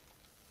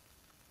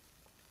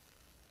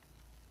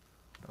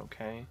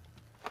 Okay.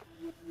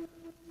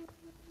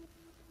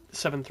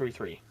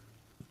 733.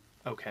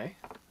 Okay.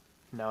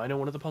 Now I know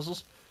one of the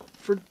puzzles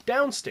for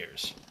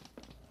downstairs.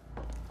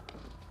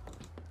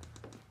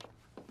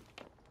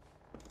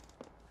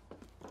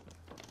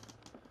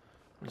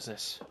 What is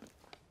this?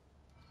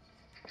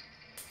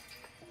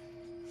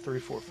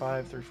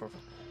 345,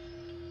 345.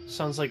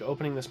 Sounds like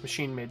opening this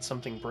machine made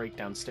something break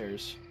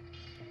downstairs.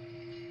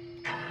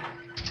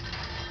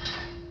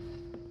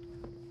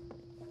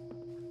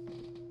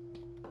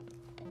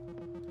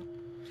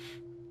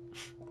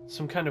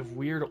 Some kind of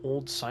weird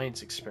old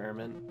science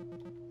experiment.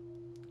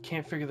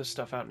 Can't figure this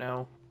stuff out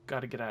now.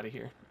 Gotta get out of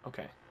here.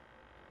 Okay.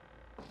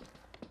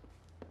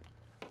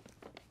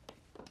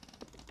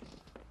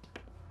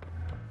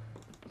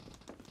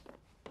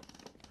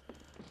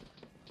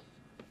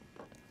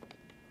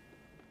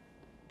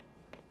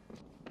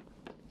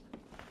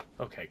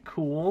 Okay,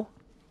 cool.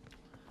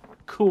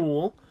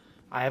 Cool.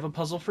 I have a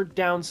puzzle for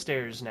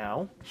downstairs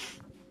now.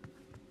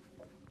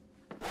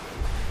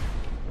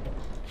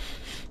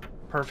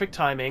 Perfect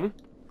timing.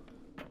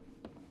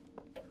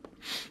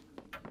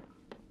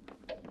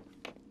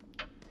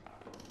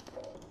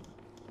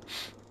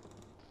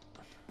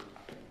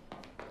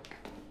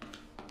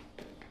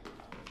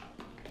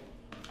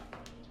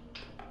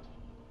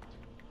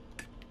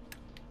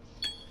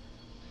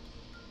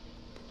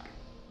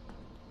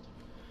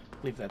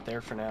 Leave that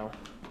there for now.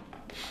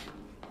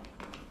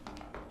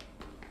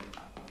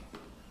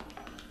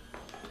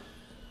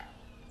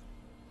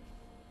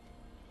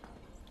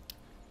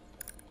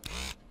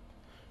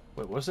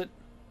 Wait, was it?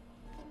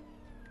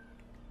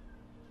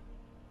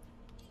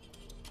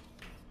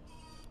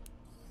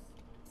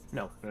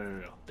 No.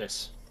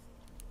 This.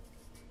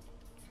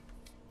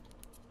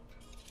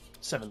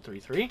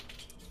 733.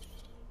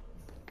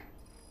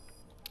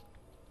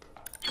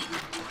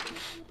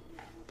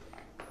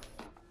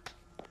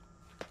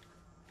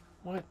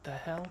 What the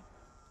hell?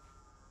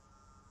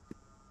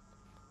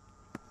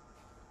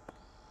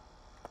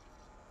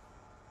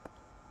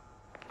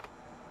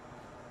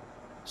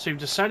 So you've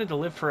decided to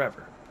live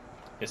forever.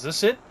 Is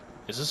this it?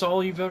 Is it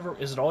all you've ever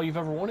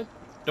wanted?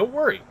 Don't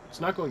worry. It's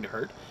not going to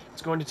hurt.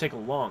 It's going to take a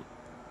long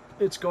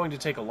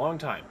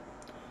time.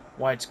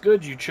 Why, it's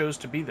good you chose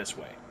to be this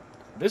way.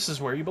 This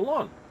is where you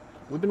belong.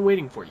 We've been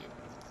waiting for you.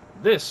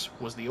 This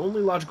was the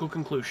only logical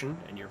conclusion,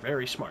 and you're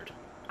very smart.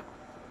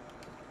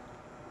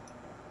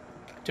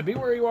 To be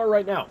where you are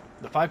right now,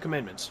 the 5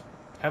 commandments.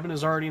 Heaven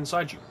is already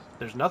inside you.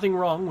 There's nothing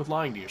wrong with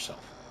lying to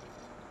yourself.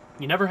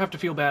 You never have to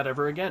feel bad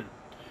ever again.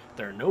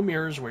 There are no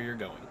mirrors where you're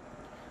going.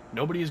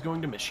 Nobody is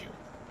going to miss you.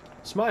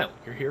 Smile,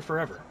 you're here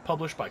forever.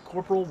 Published by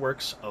Corporal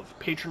Works of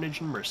Patronage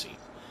and Mercy.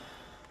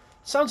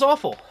 Sounds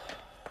awful.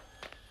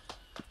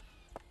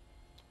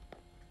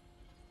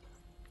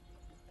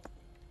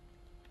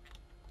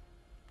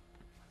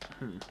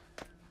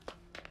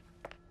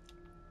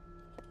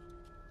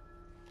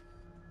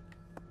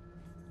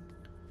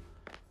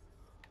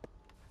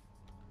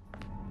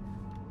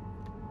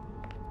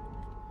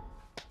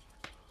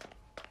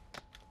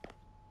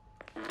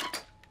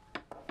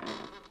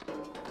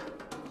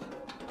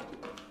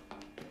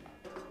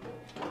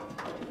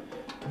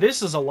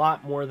 This is a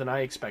lot more than I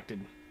expected.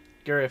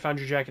 Gary, I found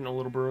your jacket in a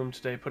little broom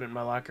today. Put it in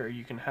my locker.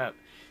 You can have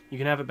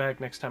it back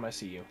next time I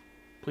see you.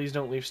 Please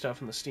don't leave stuff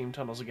in the steam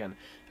tunnels again.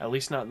 At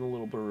least not in the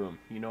little blue room.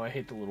 You know I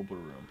hate the little blue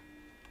room.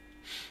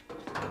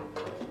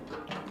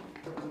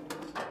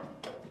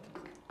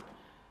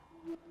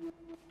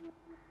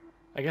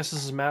 I guess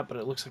this is a map, but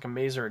it looks like a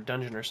maze or a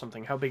dungeon or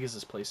something. How big is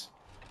this place?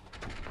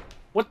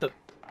 What the...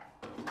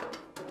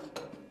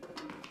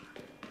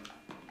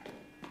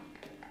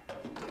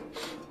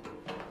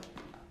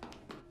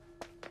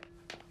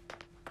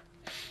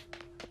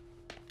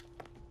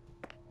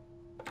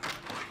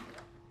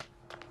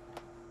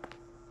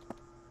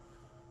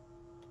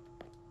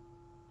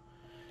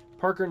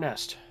 Parker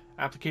Nest.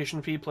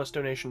 Application fee plus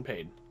donation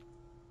paid.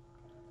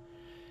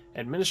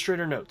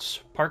 Administrator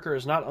notes, Parker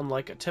is not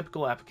unlike a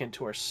typical applicant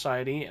to our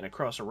society, and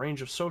across a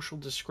range of social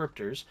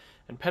descriptors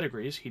and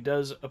pedigrees, he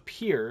does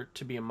appear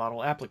to be a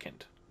model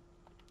applicant.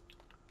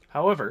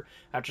 However,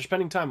 after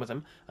spending time with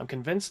him, I'm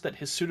convinced that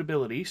his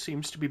suitability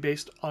seems to be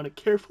based on a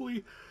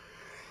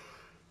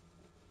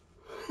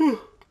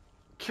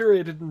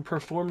curated and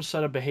performed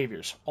set of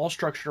behaviors, all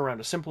structured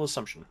around a simple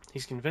assumption.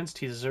 He's convinced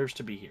he deserves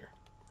to be here.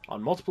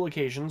 On multiple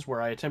occasions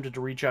where I attempted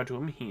to reach out to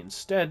him, he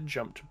instead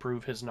jumped to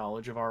prove his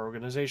knowledge of our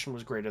organization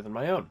was greater than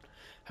my own.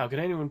 How could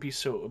anyone be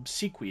so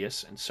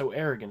obsequious and so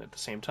arrogant at the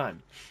same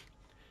time?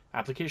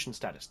 Application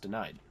status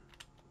denied.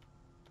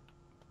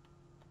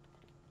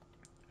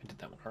 I did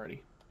that one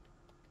already.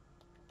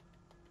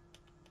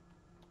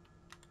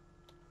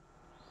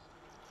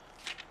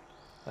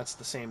 That's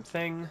the same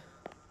thing.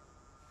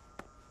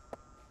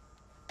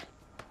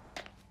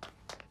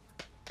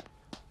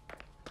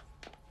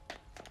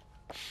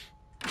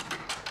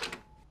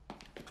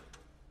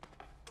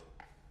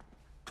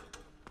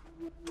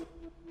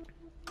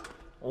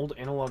 Old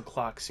analog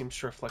clock seems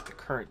to reflect the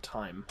current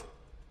time.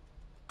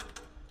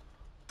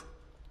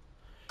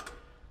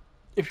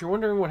 If you're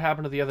wondering what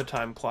happened to the other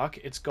time clock,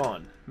 it's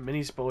gone.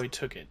 Minnie's boy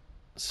took it.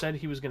 Said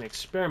he was going to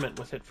experiment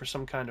with it for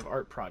some kind of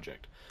art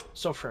project.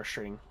 So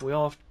frustrating. We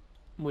all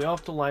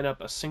have to line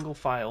up a single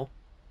file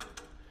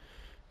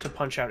to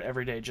punch out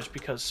every day just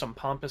because some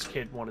pompous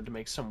kid wanted to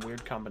make some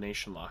weird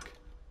combination lock.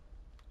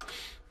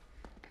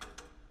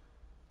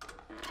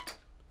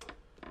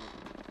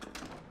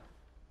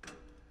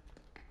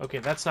 Okay,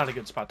 that's not a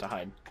good spot to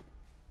hide.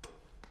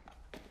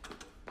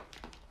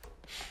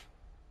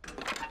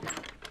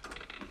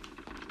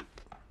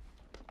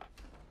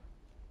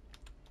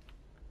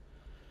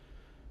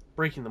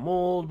 Breaking the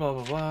mold, blah,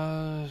 blah,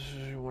 blah.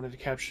 Wanted to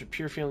capture the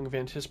pure feeling of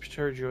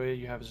anticipatory joy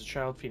you have as a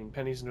child feeding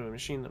pennies into a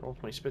machine that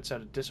ultimately spits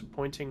out a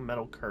disappointing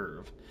metal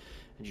curve.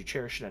 And you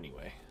cherish it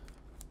anyway.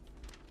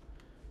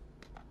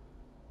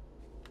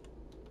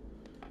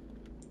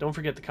 Don't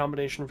forget the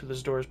combination for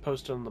this door is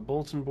posted on the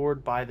bulletin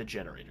board by the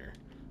generator.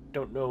 I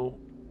don't know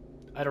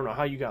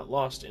how you got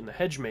lost in the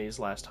hedge maze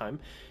last time.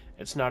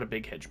 It's not a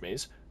big hedge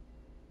maze,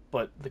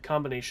 but the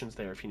combination's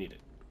there if you need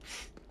it.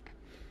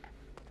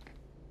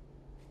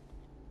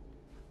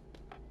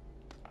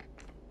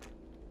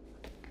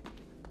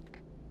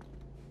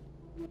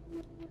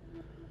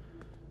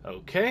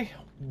 Okay.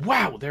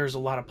 Wow, there's a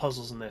lot of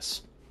puzzles in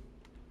this.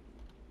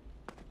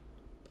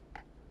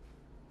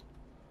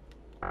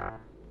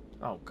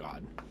 Oh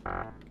god.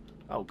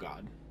 Oh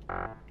god.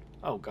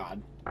 Oh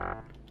god.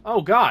 Oh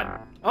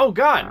god! Oh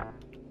god!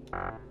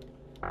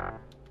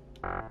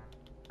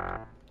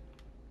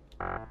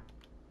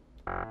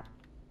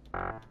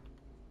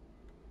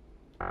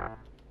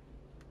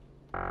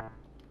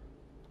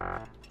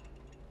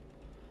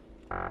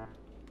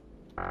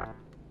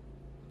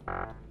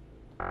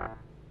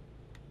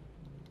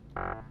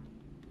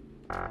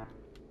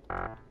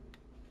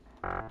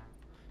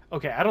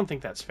 Okay, I don't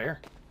think that's fair.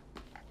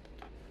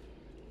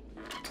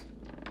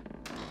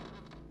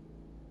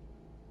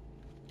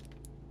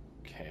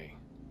 Okay.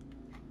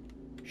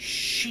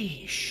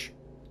 Sheesh.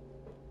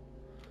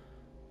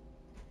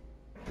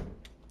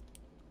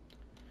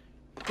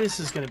 This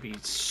is going to be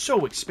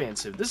so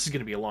expansive. This is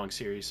going to be a long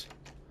series.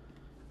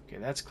 Okay,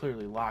 that's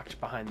clearly locked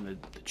behind the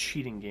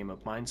cheating game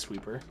of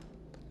Minesweeper.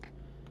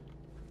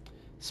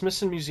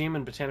 Smithson Museum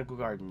and Botanical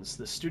Gardens.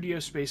 The studio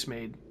space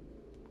made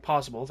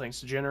possible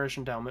thanks to generous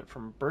endowment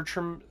from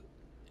Bertram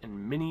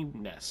and Minnie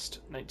Nest,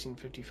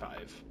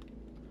 1955.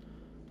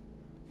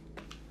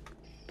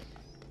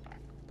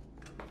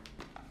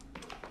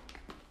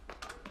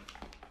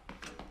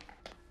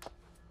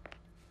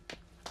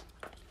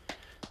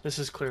 This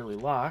is clearly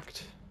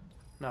locked.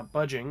 Not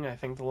budging. I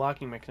think the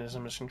locking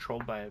mechanism is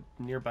controlled by a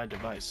nearby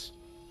device.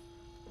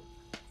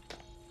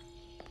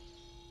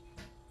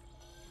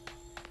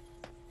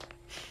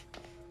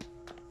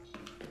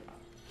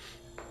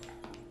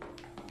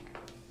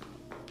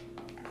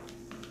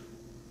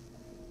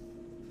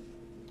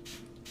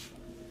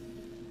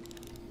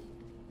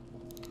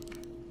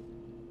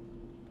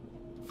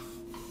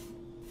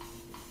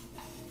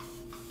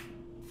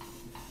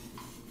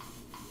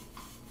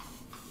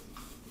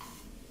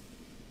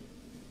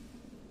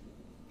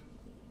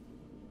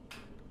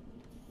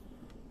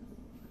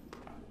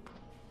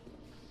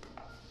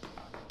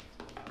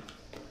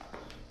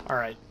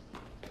 Alright.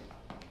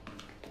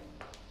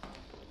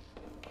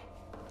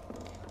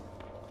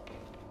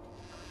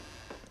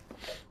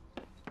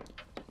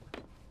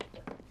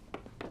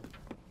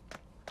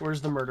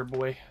 Where's the murder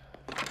boy?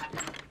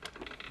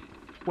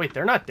 Wait,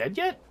 they're not dead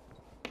yet?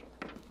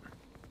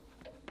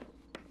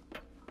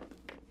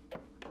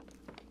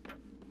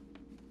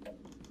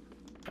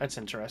 That's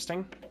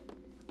interesting.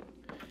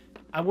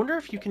 I wonder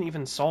if you can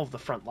even solve the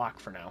front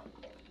lock for now.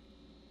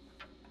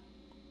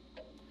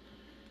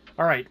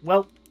 Alright,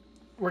 well,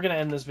 we're going to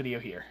end this video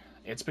here.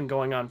 It's been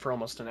going on for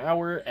almost an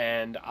hour,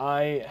 and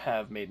I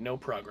have made no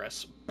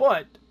progress.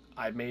 But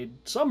I've made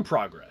some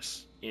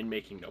progress in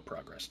making no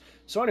progress.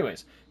 So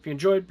anyways, if you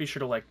enjoyed, be sure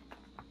to like,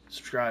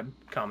 subscribe,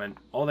 comment,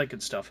 all that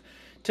good stuff.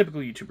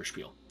 Typical YouTuber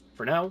spiel.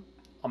 For now,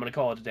 I'm going to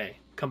call it a day.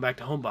 Come back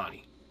to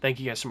Homebody. Thank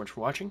you guys so much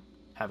for watching.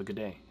 Have a good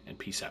day, and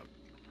peace out.